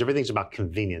fast foods, everything's about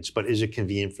convenience, but is it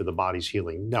convenient for the body's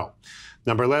healing? No.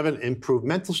 Number 11, improve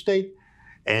mental state.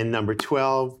 And number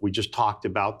 12, we just talked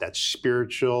about that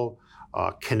spiritual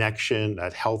connection,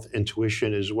 that health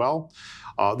intuition as well.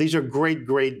 These are great,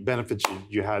 great benefits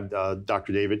you had,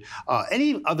 Dr. David.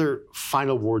 Any other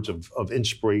final words of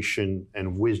inspiration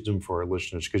and wisdom for our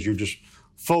listeners? Because you're just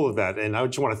full of that. And I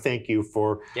just want to thank you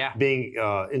for being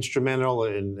instrumental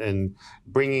in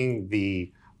bringing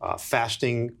the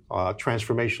Fasting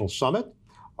Transformational Summit.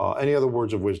 Any other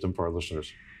words of wisdom for our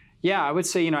listeners? Yeah, I would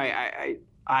say,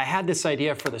 I had this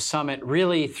idea for the summit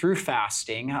really through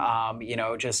fasting. I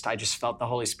just felt the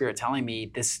Holy Spirit telling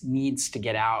me this needs to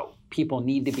get out. People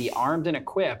need to be armed and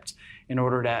equipped in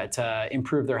order to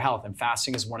improve their health. And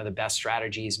fasting is one of the best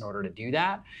strategies in order to do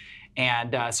that.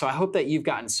 And so I hope that you've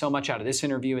gotten so much out of this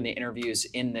interview and the interviews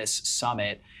in this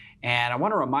summit. And I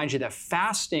want to remind you that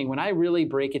fasting, when I really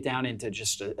break it down into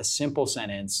just a simple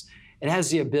sentence, it has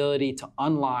the ability to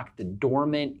unlock the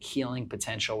dormant healing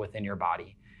potential within your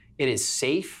body. It is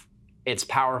safe, it's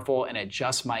powerful, and it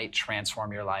just might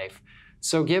transform your life.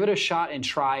 So give it a shot and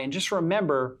try. And just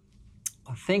remember,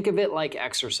 think of it like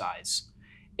exercise.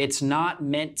 It's not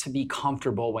meant to be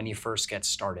comfortable when you first get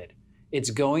started.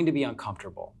 It's going to be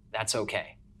uncomfortable. That's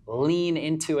okay. Lean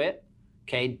into it.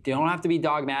 Okay, don't have to be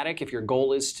dogmatic. If your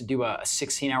goal is to do a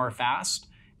 16-hour fast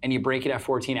and you break it at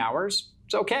 14 hours,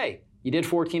 it's okay. You did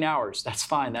 14 hours. That's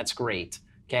fine. That's great.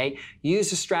 Okay,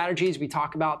 use the strategies we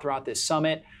talk about throughout this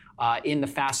summit. In the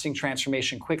Fasting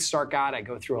Transformation Quick Start Guide, I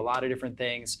go through a lot of different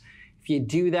things. If you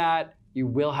do that, you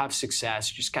will have success.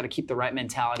 You just got to keep the right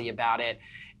mentality about it.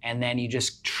 And then you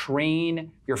just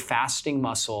train your fasting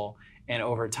muscle. And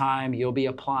over time, you'll be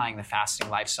applying the fasting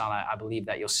lifestyle. I believe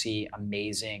that you'll see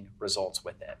amazing results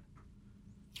with it.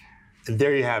 And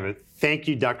there you have it. Thank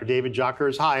you, Dr. David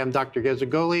Jockers. Hi, I'm Dr.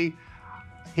 Gazzagoli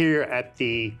here at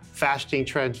the Fasting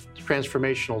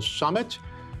Transformational Summit.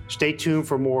 Stay tuned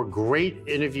for more great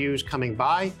interviews coming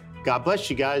by. God bless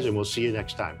you guys, and we'll see you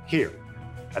next time here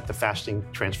at the Fasting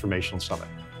Transformational Summit.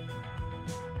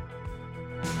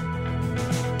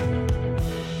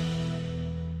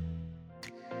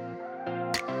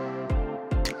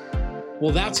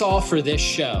 Well, that's all for this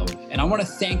show. And I want to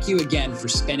thank you again for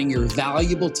spending your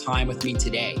valuable time with me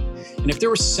today. And if there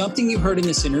was something you heard in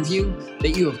this interview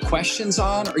that you have questions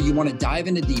on or you want to dive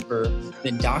into deeper,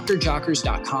 then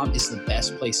drjockers.com is the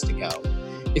best place to go.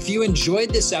 If you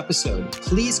enjoyed this episode,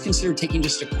 please consider taking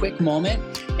just a quick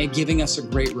moment and giving us a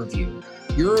great review.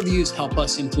 Your reviews help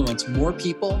us influence more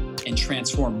people and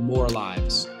transform more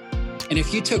lives. And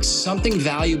if you took something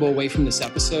valuable away from this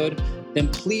episode, then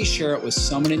please share it with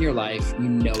someone in your life you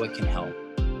know it can help.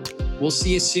 We'll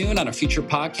see you soon on a future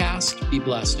podcast. Be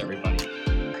blessed, everybody.